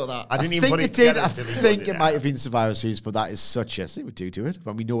didn't know that. I didn't I even think put it it did. together I until he think put it out. might have been Survivor Series, but that is such a... See what do to it.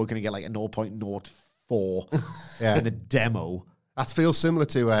 When we know we're going to get like a 0.04 in the demo. That feels similar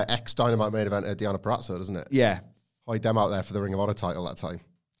to ex-Dynamite main event at Deonna Purrazzo, doesn't it? Yeah. Hoyed them out there for the Ring of Honor title that time.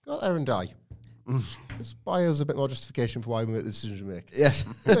 Go out there and die. Just buy us a bit more justification for why we make the decisions we make. Yes.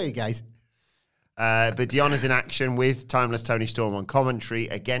 There you guys. But Deonna's in action with Timeless Tony Storm on commentary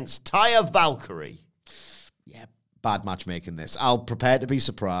against Taya Valkyrie. Yeah, bad matchmaking this. I'll prepare to be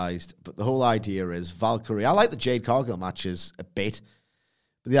surprised, but the whole idea is Valkyrie. I like the Jade Cargill matches a bit,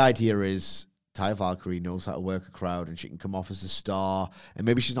 but the idea is Taya Valkyrie knows how to work a crowd and she can come off as a star, and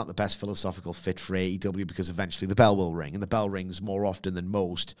maybe she's not the best philosophical fit for AEW because eventually the bell will ring, and the bell rings more often than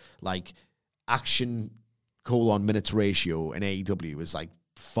most. Like, action:minutes ratio in AEW is like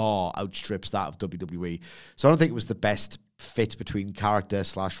far outstrips that of WWE. So I don't think it was the best fit between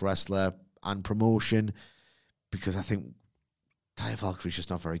character/wrestler and promotion, because I think Taya Valkyrie's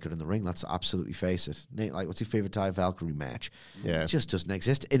just not very good in the ring. Let's absolutely face it. Nate, like, what's your favourite Taya Valkyrie match? Yeah. It just doesn't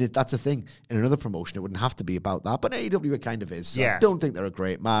exist. That's the thing. In another promotion, it wouldn't have to be about that, but in AEW it kind of is. So Yeah. I don't think they're a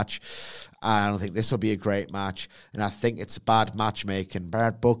great match. I don't think this will be a great match. And I think it's bad matchmaking,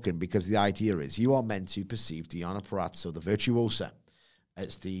 bad booking, because the idea is you are meant to perceive Deonna Purrazzo, the virtuosa,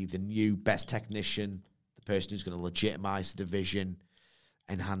 as the new best technician, the person who's going to legitimize the division,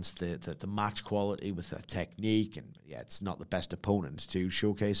 enhance the match quality with her technique, and yeah, it's not the best opponent to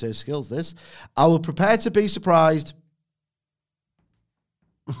showcase her skills. I will prepare to be surprised.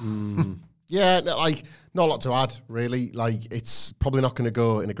 Yeah, like, not a lot to add, really. Like, it's probably not going to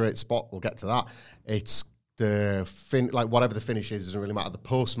go in a great spot. We'll get to that. It's like, whatever the finish is, doesn't really matter. The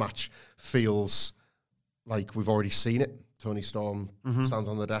post-match feels like we've already seen it. Tony Storm stands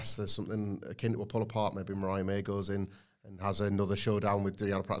on the desk. There's something akin to a pull apart. Maybe Mariah May goes in and has another showdown with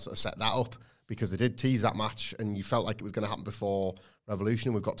Deonna Purrazzo to set that up, because they did tease that match and you felt like it was going to happen before Revolution,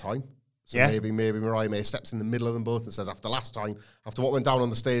 and we've got time. So maybe Mariah May steps in the middle of them both and says, after what went down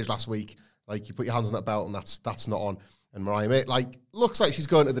on the stage last week, like, you put your hands on that belt and that's not on. And Mariah May, like, looks like she's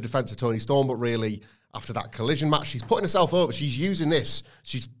going to the defense of Tony Storm, but really, after that Collision match, she's putting herself over. She's using this.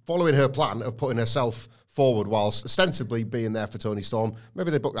 She's following her plan of putting herself forward whilst ostensibly being there for Tony Storm.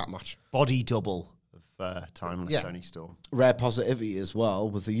 Maybe they book that match. Body double of Timeless Tony Storm. Rare positivity as well,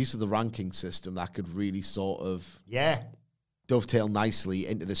 with the use of the ranking system, that could really sort of dovetail nicely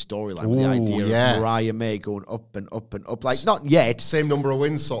into the storyline, with the idea of Mariah May going up and up and up. Like, not yet. Same number of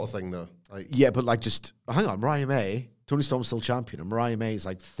wins sort of thing, though. Like, yeah, but like, just, hang on, Mariah May, Tony Storm's still champion, and Mariah May's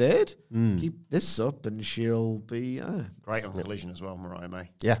like third. Keep this up and she'll be... Great on Collision as well, Mariah May.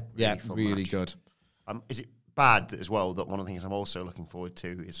 Yeah. Really match. good. Is it bad as well that one of the things I'm also looking forward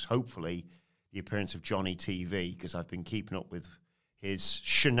to is hopefully the appearance of Johnny TV, because I've been keeping up with his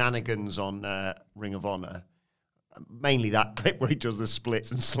shenanigans on Ring of Honor. Mainly that clip where he does the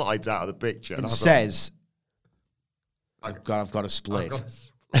splits and slides out of the picture. And says, I've got a split.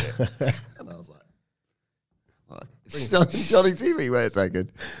 And I was like, Johnny TV, wait a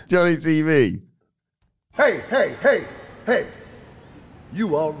second. Johnny TV. Hey.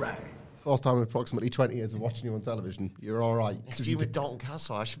 You all right? First time in approximately 20 years of watching you on television. You're all right. It's you with Dalton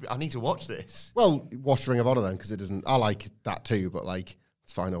Castle. I need to watch this. Well, watch Ring of Honor then, because it doesn't... I like that too, but, like,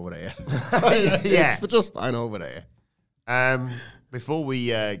 it's fine over there. Yeah. It's just fine over there. Before we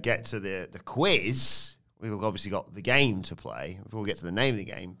get to the quiz, we've obviously got the game to play. Before we get to the name of the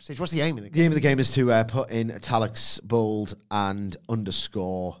game, Stitch, what's the aim of the game? The aim of the game is to put in italics, bold, and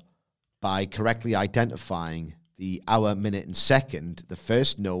underscore by correctly identifying the hour, minute, and second, the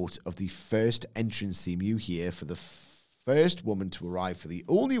first note of the first entrance theme you hear for the first woman to arrive for the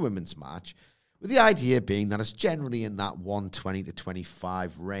only women's match, with the idea being that it's generally in that 120 to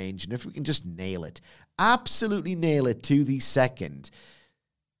 25 range. And if we can just nail it, absolutely nail it to the second,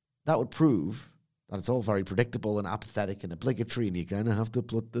 that would prove that it's all very predictable and apathetic and obligatory, and you're going to have to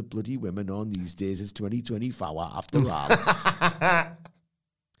put the bloody women on these days. It's 2024 after all.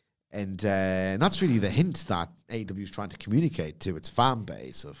 And that's really the hint that AEW is trying to communicate to its fan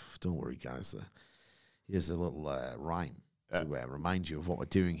base of, don't worry, guys, here's a little rhyme to remind you of what we're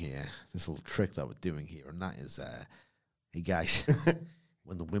doing here, this little trick that we're doing here, and that is, hey, guys,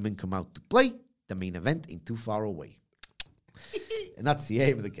 when the women come out to play, the main event ain't too far away. And that's the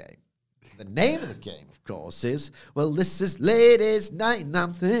aim of the game. The name of the game, of course, is, well, this is ladies' night, and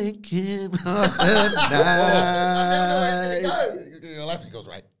I'm thinking of the night. Your left goes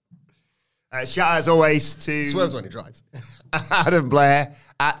right. Shout out, as always, to Swerves when he drives. Adam Blair,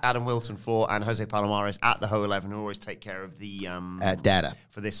 at Adam Wilton 4, and Jose Palomares, at the Ho 11, who always take care of the data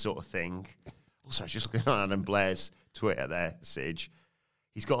for this sort of thing. Also, I was just looking on Adam Blair's Twitter there, Sige.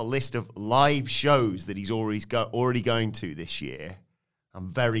 He's got a list of live shows that he's already going to this year.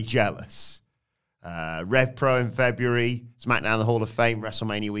 I'm very jealous. Rev Pro in February, SmackDown the Hall of Fame,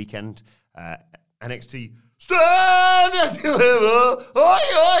 WrestleMania weekend, NXT Stand and Deliver,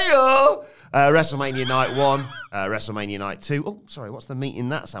 WrestleMania Night 1, WrestleMania Night 2. Oh, sorry, what's the meat in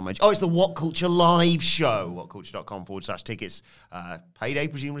that sandwich? Oh, it's the What Culture live show, whatculture.com/tickets. Payday,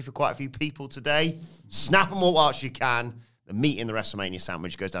 presumably, for quite a few people today. Snap them up whilst you can. The meat in the WrestleMania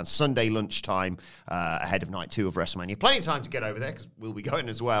sandwich goes down Sunday lunchtime ahead of night 2 of WrestleMania. Plenty of time to get over there because we'll be going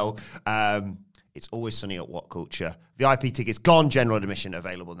as well. It's always sunny at What Culture. VIP tickets gone, general admission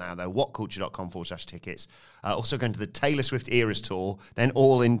available now, though. whatculture.com/tickets. Also going to the Taylor Swift Eras Tour, then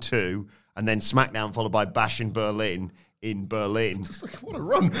All In 2, and then SmackDown followed by Bash in Berlin. What a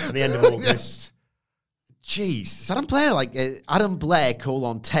run. At the end of August. Jeez. Is Adam Blair like Adam Blair :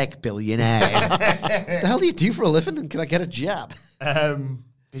 tech billionaire? The hell do you do for a living? And can I get a jab? Because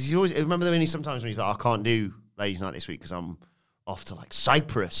he's always, remember sometimes when he's like, I can't do ladies' night this week because I'm off to like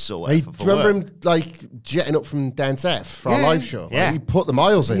Cyprus or whatever. Do you remember him like jetting up from Dance F for our live show? Yeah. Like, he put the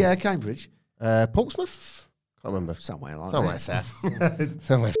miles in. Yeah, Cambridge. Portsmouth? Can't remember. Somewhere like Somewhere that. safe.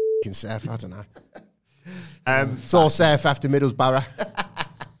 Somewhere f***ing safe. I don't know. It's all safe after Middlesbrough.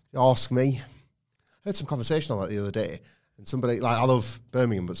 You ask me. I had some conversation on that the other day, and somebody, like, I love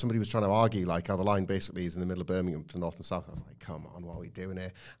Birmingham, but somebody was trying to argue, like, how the line basically is in the middle of Birmingham for north and south. I was like, come on, what are we doing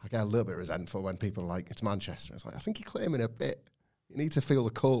here? I get a little bit resentful when people are like, it's Manchester. It's like, I think you're claiming a bit. You need to feel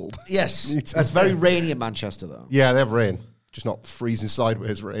the cold. Yes. That's very rainy in Manchester, though. Yeah, they have rain, just not freezing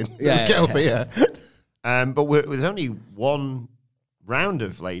sideways rain. Yeah. Get up here. But there's only one round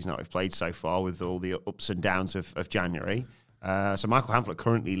of Ladies Night we've played so far with all the ups and downs of January. So Michael Hamflett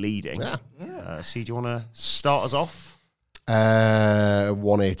currently leading. Yeah. See, do you want to start us off?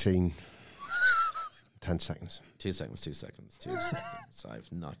 1:18. 10 seconds. 2 seconds. 2 seconds. 2 seconds.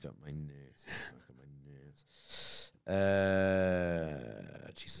 I've not got my notes.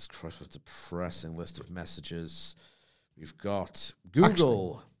 Jesus Christ, what a depressing list of messages. We've got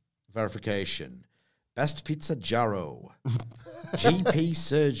Google verification. Best Pizza Jarro. GP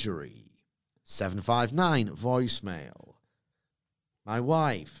Surgery. 759 voicemail. My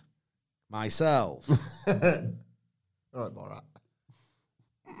wife. Myself. All right, Borat.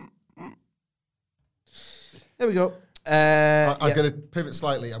 There we go. I'm going to pivot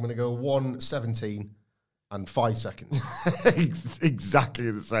slightly. I'm going to go 1:17 and 5 seconds.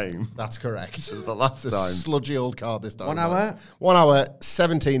 Exactly the same. That's correct. As the last It's a time. sludgy old card this time. 1 hour? 1 hour,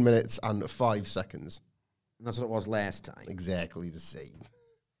 17 minutes and 5 seconds. And that's what it was last time. Exactly the same.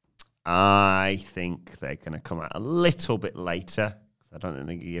 I think they're going to come out a little bit later. I don't think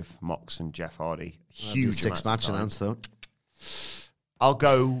they can give Mox and Jeff Hardy a huge six match announced, though. I'll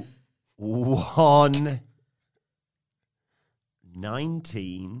go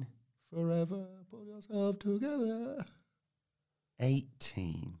 1:19. Forever, pull yourself together.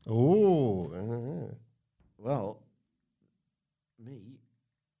 18. Oh. Well, me,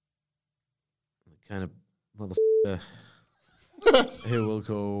 the kind of motherfucker who will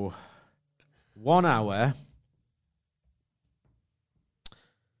go 1 hour,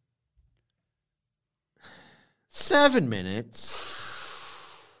 7 minutes,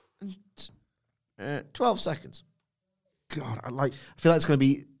 and 12 seconds. God, I feel like it's going to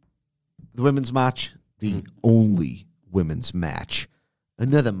be the women's match, the only women's match,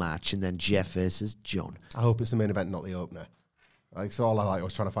 another match, and then Jeff versus John. I hope it's the main event, not the opener. Like, so all I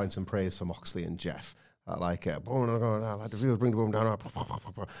was trying to find some praise for Moxley and Jeff. Like the viewers bring the woman down.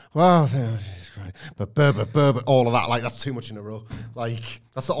 Wow, but all of that, like, that's too much in a row. Like,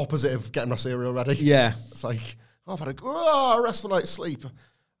 that's the opposite of getting my cereal ready. Yeah. It's like, I've had a restful night's sleep.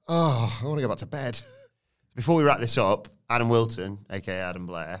 Oh, I want to go back to bed. Before we wrap this up, Adam Wilton, a.k.a. Adam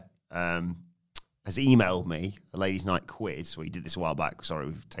Blair, has emailed me a ladies' night quiz. We did this a while back. Sorry,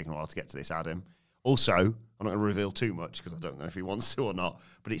 we've taken a while to get to this, Adam. Also, I'm not going to reveal too much because I don't know if he wants to or not,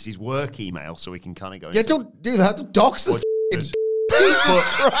 but it's his work email, so we can kind of go... Yeah, don't do that. Don't dox the Jesus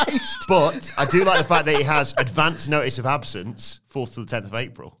Christ. But I do like the fact that he has advance notice of absence, 4th to the 10th of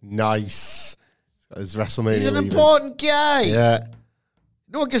April. Nice. His WrestleMania. He's an important guy. Yeah.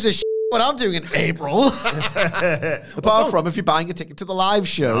 No one gives a shit what I'm doing in April. Apart from if you're buying a ticket to the live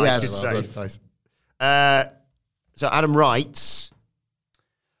show. Nice, Yes. good save. Nice. So Adam writes,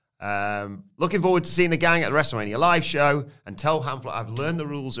 looking forward to seeing the gang at the WrestleMania live show, and tell Hamlet I've learned the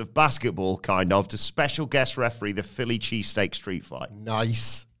rules of basketball, kind of, to special guest referee the Philly cheesesteak street fight.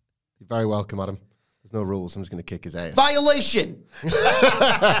 Nice. You're very welcome, Adam. There's no rules. I'm just going to kick his ass. Violation.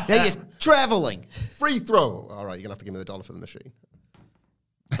 Yeah, you're traveling. Free throw. All right, you're going to have to give me the $1 for the machine.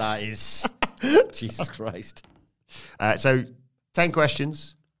 That is... Jesus Christ. So 10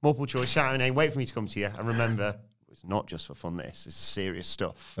 questions, multiple choice, shout out your name, wait for me to come to you, and remember, it's not just for fun, this is serious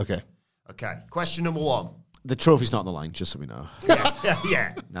stuff. Okay. Question number 1. The trophy's not on the line, just so we know.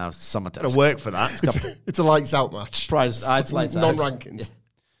 Yeah. No, someone Gotta work for that. It's a lights out match. Prize. It's lights out. Non-rankings.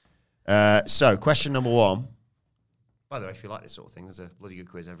 So, question number 1. By the way, if you like this sort of thing, there's a bloody good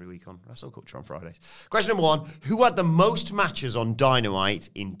quiz every week on Wrestle Culture on Fridays. Question number 1. Who had the most matches on Dynamite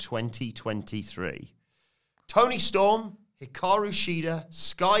in 2023? Tony Storm, Hikaru Shida,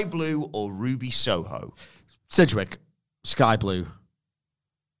 Sky Blue, or Ruby Soho? Sidgwick. Sky Blue.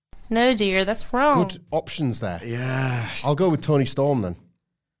 No, dear, that's wrong. Good options there. Yeah. I'll go with Tony Storm then.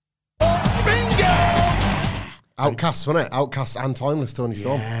 Outcasts, wasn't it? Outcasts and Timeless Tony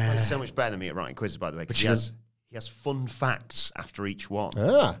Storm. Well, he's so much better than me at writing quizzes, by the way, because he has fun facts after each one. He's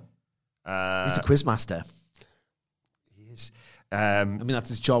a quiz master. He is. I mean, that's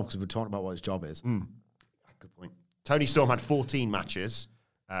his job, because we're talking about what his job is. Good point. Tony Storm had 14 matches.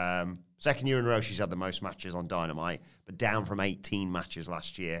 Second year in a row she's had the most matches on Dynamite, but down from 18 matches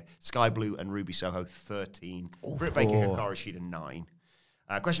last year. Sky Blue and Ruby Soho, 13. Britt Baker, Hikaru Shida, 9.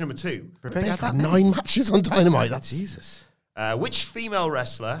 Question number 2. Britt Baker had 9 matches on Dynamite. That's Jesus. Which female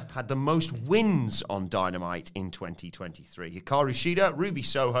wrestler had the most wins on Dynamite in 2023? Hikaru Shida, Ruby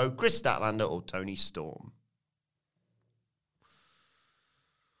Soho, Chris Statlander, or Tony Storm?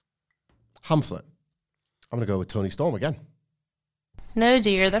 Hamlet. I'm going to go with Tony Storm again. No,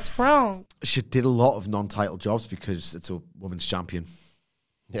 dear, that's wrong. She did a lot of non-title jobs because it's a women's champion.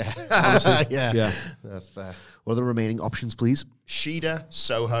 Yeah. Yeah. That's fair. What are the remaining options, please? Shida,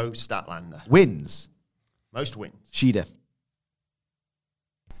 Soho, Statlander. Wins. Most wins. Shida.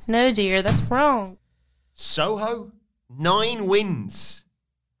 No, dear, that's wrong. Soho, 9 wins.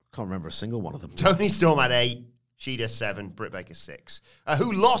 Can't remember a single one of them. Tony Storm had 8. Shida 7, Britt Baker 6.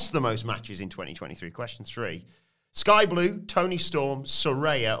 Who lost the most matches in 2023? Question 3. Sky Blue, Tony Storm,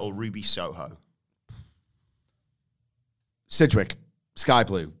 Soraya, or Ruby Soho? Sidgwick. Sky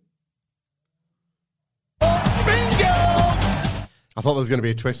Blue. I thought there was going to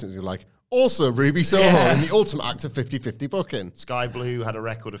be a twist. And it was like, also Ruby Soho in the ultimate act of 50-50 booking. Sky Blue had a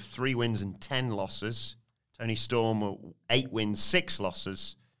record of 3 wins and 10 losses. Tony Storm, 8 wins, 6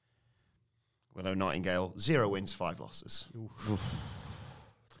 losses. Willow Nightingale, 0 wins, 5 losses.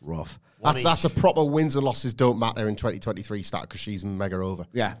 Rough. That's a proper wins and losses don't matter in 2023 stat because she's mega over.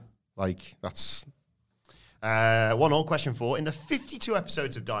 Yeah. Like, that's... 1-1, question 4. In the 52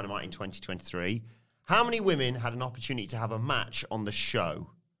 episodes of Dynamite in 2023, how many women had an opportunity to have a match on the show?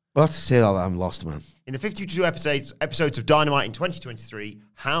 What? Say that I'm lost, man. In the 52 episodes of Dynamite in 2023,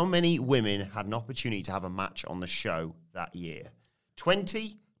 how many women had an opportunity to have a match on the show that year?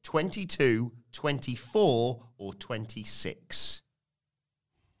 20, 22, 24, or 26?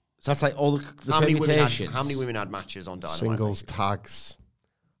 So that's like all the permutations. How many women had matches on Dynamite? Singles, tags,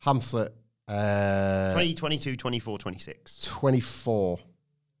 Hamlet. 20, 22, 24, 26. 24.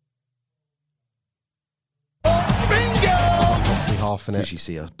 Roughly half in it.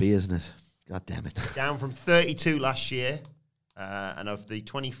 Sushi CSB, isn't it? God damn it. Down from 32 last year. And of the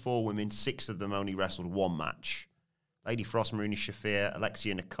 24 women, 6 of them only wrestled 1 match. Lady Frost, Marina Shafir,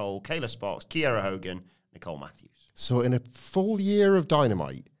 Alexia Nicole, Kayla Sparks, Kiera Hogan, Nicole Matthews. So in a full year of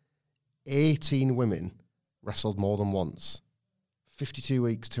Dynamite, 18 women wrestled more than once. 52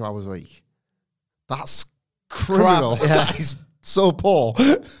 weeks, 2 hours a week. That's criminal. Yeah. He's so poor.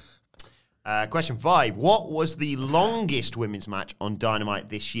 Question 5. What was the longest women's match on Dynamite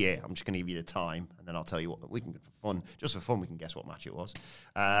this year? I'm just going to give you the time, and then I'll tell you what. We can, just for fun, we can guess what match it was.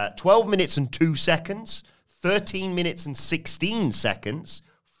 12 minutes and 2 seconds, 13 minutes and 16 seconds,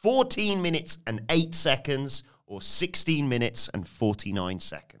 14 minutes and 8 seconds, or 16 minutes and 49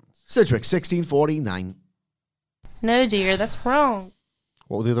 seconds. Sidgwick, 16:49. No, dear, that's wrong.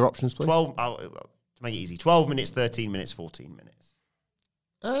 What were the other options, please? 12, to make it easy, 12 minutes, 13 minutes, 14 minutes.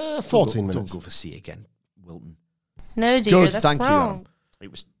 14 minutes. Don't go for C again, Wilton. No, dear, Good, that's thank you, wrong. Adam.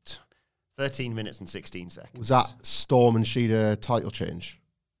 It was 13 minutes and 16 seconds. Was that Storm and Sheeta title change?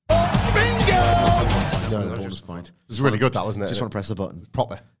 No, bonus point. It was really good, that, wasn't it? Just want to press the button.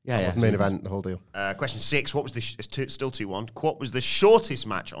 Proper. Yeah. Main event, the whole deal. Question 6. What was the still 2-1? What was the shortest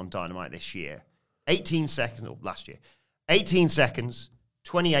match on Dynamite this year? 18 seconds, or last year. 18 seconds,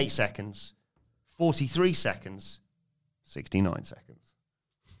 28 seconds, 43 seconds, 69 seconds.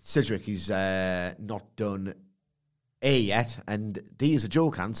 Sidgwick, he's not done A yet, and D is a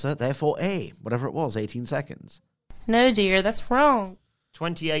joke answer, therefore A. Whatever it was, 18 seconds. No, dear, that's wrong.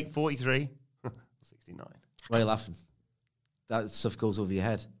 28, 43, 69. Why are you laughing? That stuff goes over your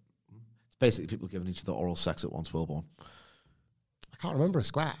head. It's basically people giving each other oral sex at once, Wilborn. I can't remember a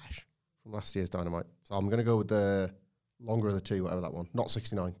squash from last year's Dynamite. So I'm going to go with the longer of the two, whatever that one. Not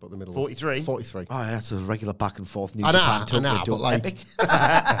 69, but the middle 43? one. 43. Oh, yeah, it's a regular back and forth. New I Japan know, Tokyo but like... epic.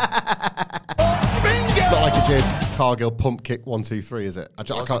 Not like a Jade Cargill pump kick 1, 2, 3, is it? It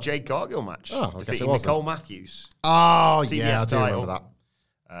was a Jade Cargill match. Oh, I guess defeating it was Nicole Matthews. Oh, TBS yeah, I do title. remember that.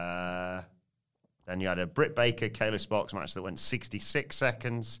 Then you had a Britt Baker, Callis box match that went 66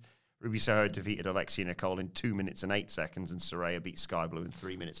 seconds. Ruby Soho defeated Alexia Nicole in 2 minutes and 8 seconds, and Saraya beat Sky Blue in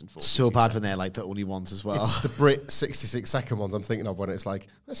 3 minutes and 4 seconds. So bad when they're like the only ones as well. It's the Brit 66-second ones I'm thinking of when it's like,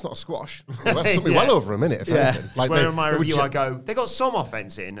 it's not a squash. It took me well over a minute, if anything. Like in my review, I go, they got some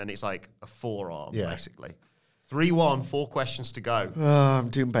offense in, and it's like a forearm, basically. 3-1, 4 questions to go. Oh, I'm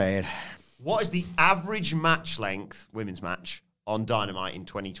doing bad. What is the average match length, women's match, on Dynamite in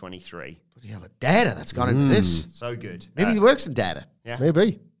 2023? Bloody hell, the data that's gone into this. So good. Maybe he works in data. Yeah.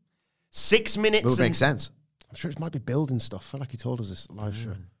 Maybe. 6 minutes. It would make sense. I'm sure it might be building stuff. I feel like he told us this live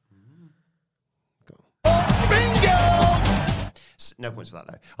show. No points for that,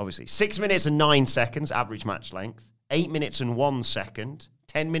 though. Obviously. 6 minutes and 9 seconds, average match length. 8 minutes and 1 second.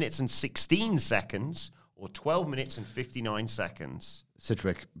 10 minutes and 16 seconds. Or 12 minutes and 59 seconds.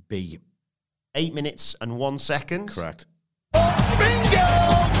 Sidgwick, B. 8 minutes and 1 second. Correct.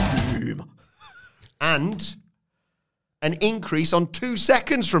 Boom. And an increase on 2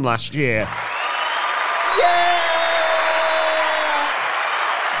 seconds from last year.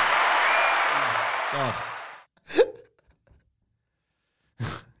 God.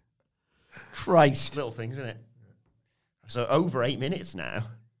 Christ. Little things, isn't it? So over 8 minutes now,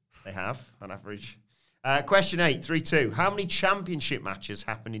 they have, on average. Question 8, 3-2. How many championship matches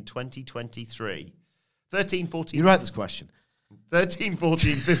happened in 2023? 13, 14... You write this question. 13,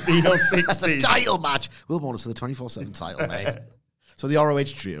 14, 15, or 16? Title match. We'll bonus for the 24/7 title, mate. So the ROH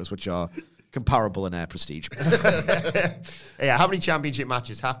trios, which are comparable in prestige. Yeah, how many championship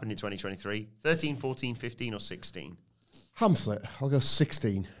matches happened in 2023? 13, 14, 15, or 16? Hamlet. I'll go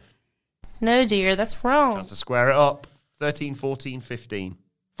 16. No, dear, that's wrong. Chance to square it up. 13, 14, 15.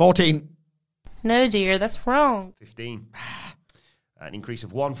 14. No, dear, that's wrong. 15. An increase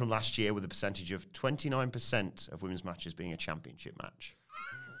of 1 from last year with a percentage of 29% of women's matches being a championship match.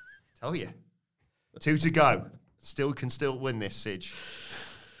 Tell you. 2 to go. Can still win this, Sidge.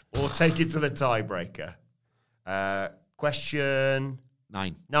 Or take it to the tiebreaker. Question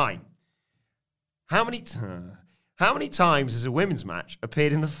 9. How many times has a women's match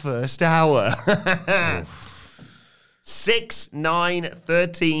appeared in the first hour? 6, 9,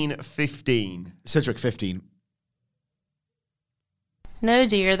 13, 15. Sidgwick, 15. No,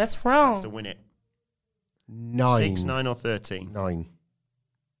 dear, that's wrong. Has to win it. 9. 6, 9, or 13. 9.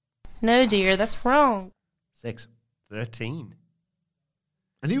 No, dear, that's wrong. 6. 13.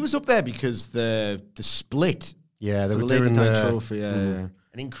 And he was up there because the split. Yeah, they for were the doing Lady the Trophy. Yeah.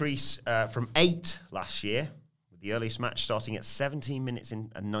 An increase from 8 last year, with the earliest match starting at 17 minutes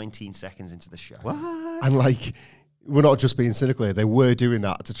and 19 seconds into the show. What? And like, we're not just being cynical here. They were doing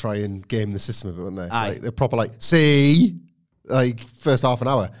that to try and game the system a bit, weren't they? Aye. Like, they're proper like, see, like first half an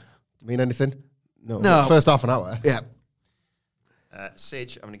hour. Mean anything? No. First half an hour. Yeah.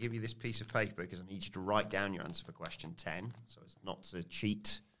 Sidge, I'm going to give you this piece of paper because I need you to write down your answer for question 10. So it's not to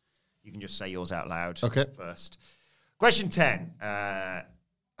cheat. You can just say yours out loud first. Question 10.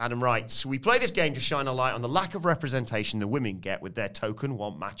 Adam writes, we play this game to shine a light on the lack of representation the women get with their token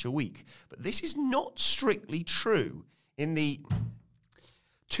one match a week. But this is not strictly true. In the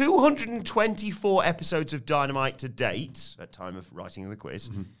 224 episodes of Dynamite to date, at time of writing the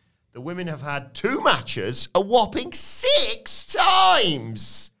quiz, the women have had 2 matches a whopping 6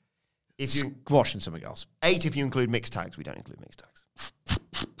 times. If you Squash and something else. 8 if you include mixed tags. We don't include mixed tags.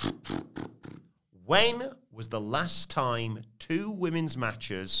 When was the last time 2 women's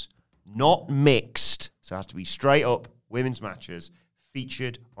matches, not mixed, so it has to be straight up women's matches,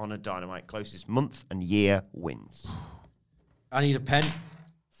 featured on a Dynamite? Closest month and year wins. I need a pen.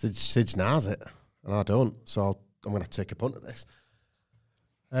 Sidge knows it, and I don't. So I'm going to take a punt at this.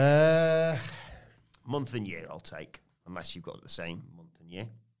 Month and year I'll take, unless you've got the same month and year.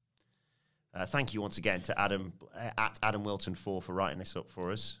 Thank you once again to Adam at Adam Wilton 4 for writing this up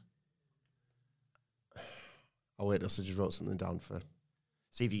for us. I'll wait till Sidge wrote something down for...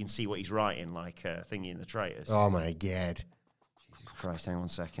 See if you can see what he's writing, like Thingy in the Traitors. Oh, my God. Jesus Christ, hang on a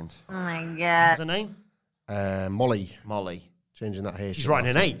second. Oh, my God. What's her name? Molly. Changing that H. She's writing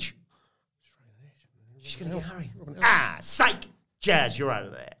an H. She's going to get Harry. Psych! Jazz, you're out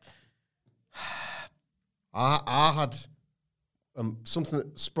of there. I had something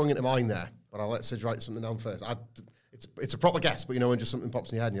that sprung into mind there, but I'll let Sidge write something down first. It's a proper guess, but you know when just something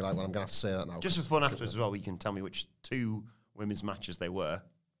pops in your head and you're like, well, I'm going to have to say that now. Just for fun afterwards as well, you can tell me which 2 women's matches they were.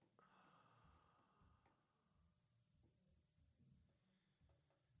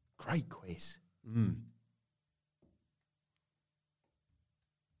 Great quiz.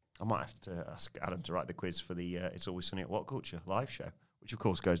 I might have to ask Adam to write the quiz for the It's Always Sunny at What Culture live show, which of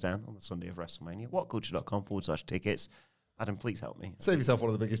course goes down on the Sunday of WrestleMania. whatculture.com/tickets. Adam, please help me. Save yourself one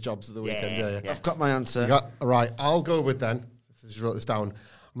of the biggest jobs of the weekend. Yeah. I've got my answer. All right, I'll go with then. If I just wrote this down,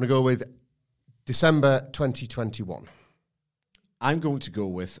 I'm going to go with December 2021. I'm going to go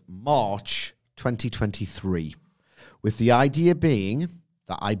with March 2023, with the idea being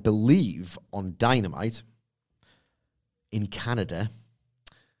that I believe on Dynamite in Canada,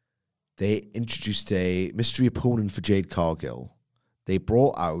 they introduced a mystery opponent for Jade Cargill. They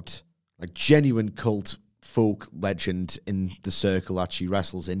brought out a genuine cult folk legend in the circle that she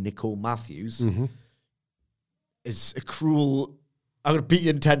wrestles in, Nicole Matthews. Mm-hmm. Is a cruel, I'm going to beat you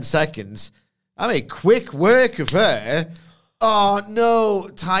in 10 seconds. I mean, quick work of her. Oh, no.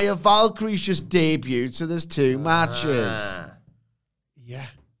 Taya Valkyrie's just debuted, so there's 2 matches. Yeah.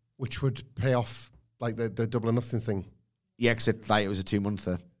 Which would pay off, like, the Double or Nothing thing. Yeah, because it was a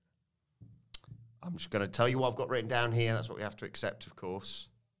 2-monther. I'm just going to tell you what I've got written down here. That's what we have to accept, of course.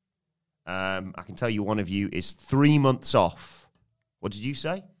 I can tell you one of you is 3 months off. What did you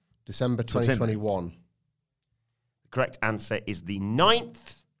say? December 2021. The correct answer is the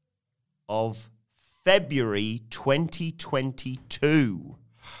 9th of February 2022.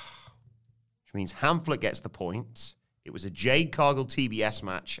 Which means Hamflet gets the point. It was a Jade Cargill TBS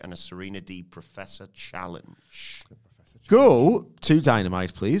match and a Serena D Professor challenge. Go to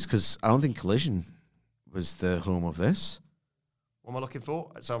Dynamite, please, because I don't think Collision was the home of this. What am I looking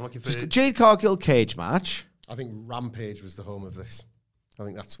for? So I'm looking for... Just Jade Cargill cage match. I think Rampage was the home of this. I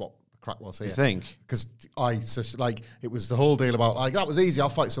think that's what the crack was here. You think? Because it was the whole deal about, like, that was easy, I'll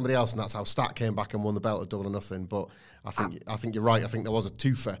fight somebody else, and that's how Stat came back and won the belt at Double or Nothing. But I think you're right. I think there was a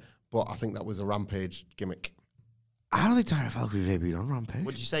twofer, but I think that was a Rampage gimmick. I don't think Taya Valkyrie debuted on Rampage.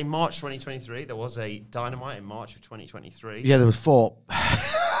 What did you say? March 2023? There was a Dynamite in March of 2023. Yeah, there was 4.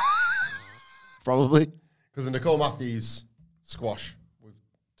 Probably. Because the Nicole Matthews squash we've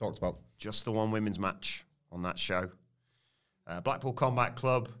talked about. Just the one women's match on that show. Blackpool Combat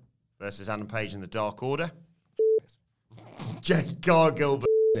Club versus Adam Page and the Dark Order. Jade Cargill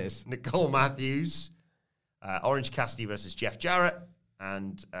versus Nicole Matthews. Orange Cassidy versus Jeff Jarrett.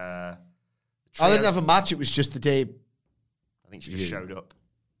 And... I didn't have a match. It was just the day. I think she just showed up.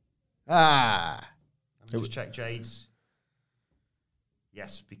 Let me just check Jade's.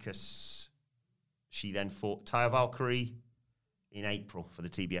 Yes, because she then fought Taya Valkyrie in April for the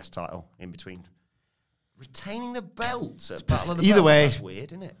TBS title in between retaining the belts at Battle of the Belts. Way, that's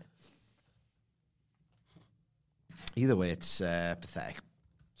weird, isn't it? Either way, it's pathetic.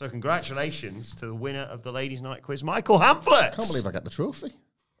 So congratulations to the winner of the Ladies' Night Quiz, Michael Hamflet. I can't believe I got the trophy.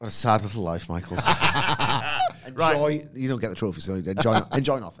 What a sad little life, Michael. Enjoy. Right. You don't get the trophy, so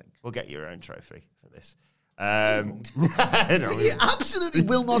enjoy nothing. We'll get you your own trophy for this. You absolutely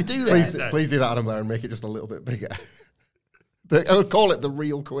will not do that. Please do that, Adam, and make it just a little bit bigger. I would call it the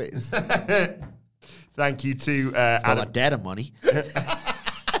real quiz. Thank you to Adam. Data money.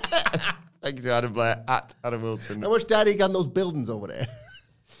 Thank you to Adam Blair at Adam Wilton. How much daddy got in those buildings over there?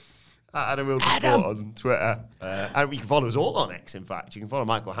 At Adam Wilton Sport on Twitter. And you can follow us all on X, in fact. You can follow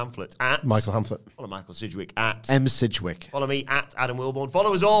Michael Hamflet at... Michael Hamflet. Follow Michael Sidgwick at... M. Sidgwick. Follow me at Adam Wilborn.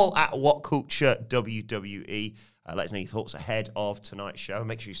 Follow us all at What Culture WWE. Let us know your thoughts ahead of tonight's show.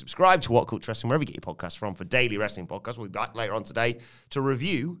 Make sure you subscribe to What Culture Wrestling, wherever you get your podcasts from, for daily wrestling podcasts. We'll be back later on today to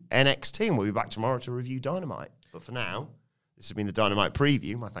review NXT, and we'll be back tomorrow to review Dynamite. But for now, this has been the Dynamite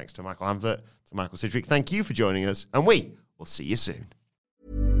preview. My thanks to Michael Hamflet, to Michael Sidgwick. Thank you for joining us, and we will see you soon.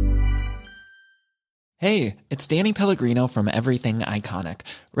 Hey, it's Danny Pellegrino from Everything Iconic.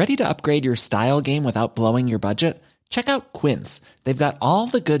 Ready to upgrade your style game without blowing your budget? Check out Quince. They've got all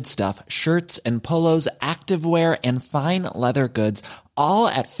the good stuff, shirts and polos, activewear, and fine leather goods, all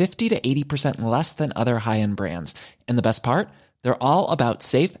at 50 to 80% less than other high-end brands. And the best part? They're all about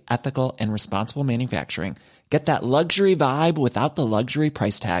safe, ethical, and responsible manufacturing. Get that luxury vibe without the luxury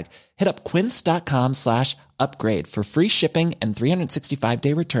price tag. Hit up quince.com/upgrade for free shipping and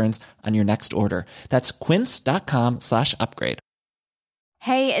 365-day returns on your next order. That's quince.com/upgrade.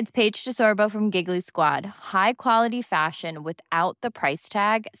 Hey, it's Paige DeSorbo from Giggly Squad. High quality fashion without the price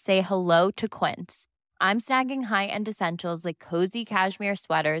tag. Say hello to Quince. I'm snagging high-end essentials like cozy cashmere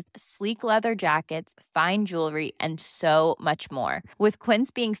sweaters, sleek leather jackets, fine jewelry, and so much more. With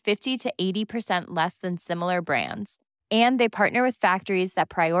Quince being 50 to 80% less than similar brands. And they partner with factories that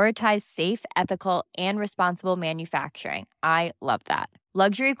prioritize safe, ethical, and responsible manufacturing. I love that.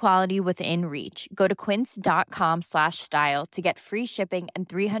 Luxury quality within reach. Go to quince.com/style to get free shipping and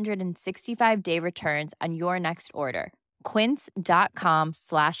 365-day returns on your next order.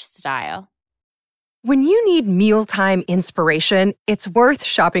 Quince.com/style. When you need mealtime inspiration, it's worth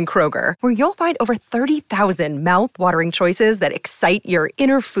shopping Kroger, where you'll find over 30,000 mouth-watering choices that excite your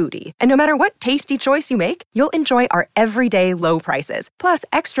inner foodie. And no matter what tasty choice you make, you'll enjoy our everyday low prices, plus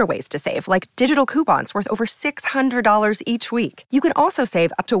extra ways to save, like digital coupons worth over $600 each week. You can also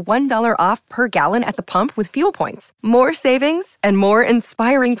save up to $1 off per gallon at the pump with fuel points. More savings and more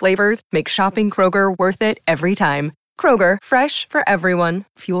inspiring flavors make shopping Kroger worth it every time. Kroger, fresh for everyone.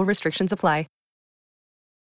 Fuel restrictions apply.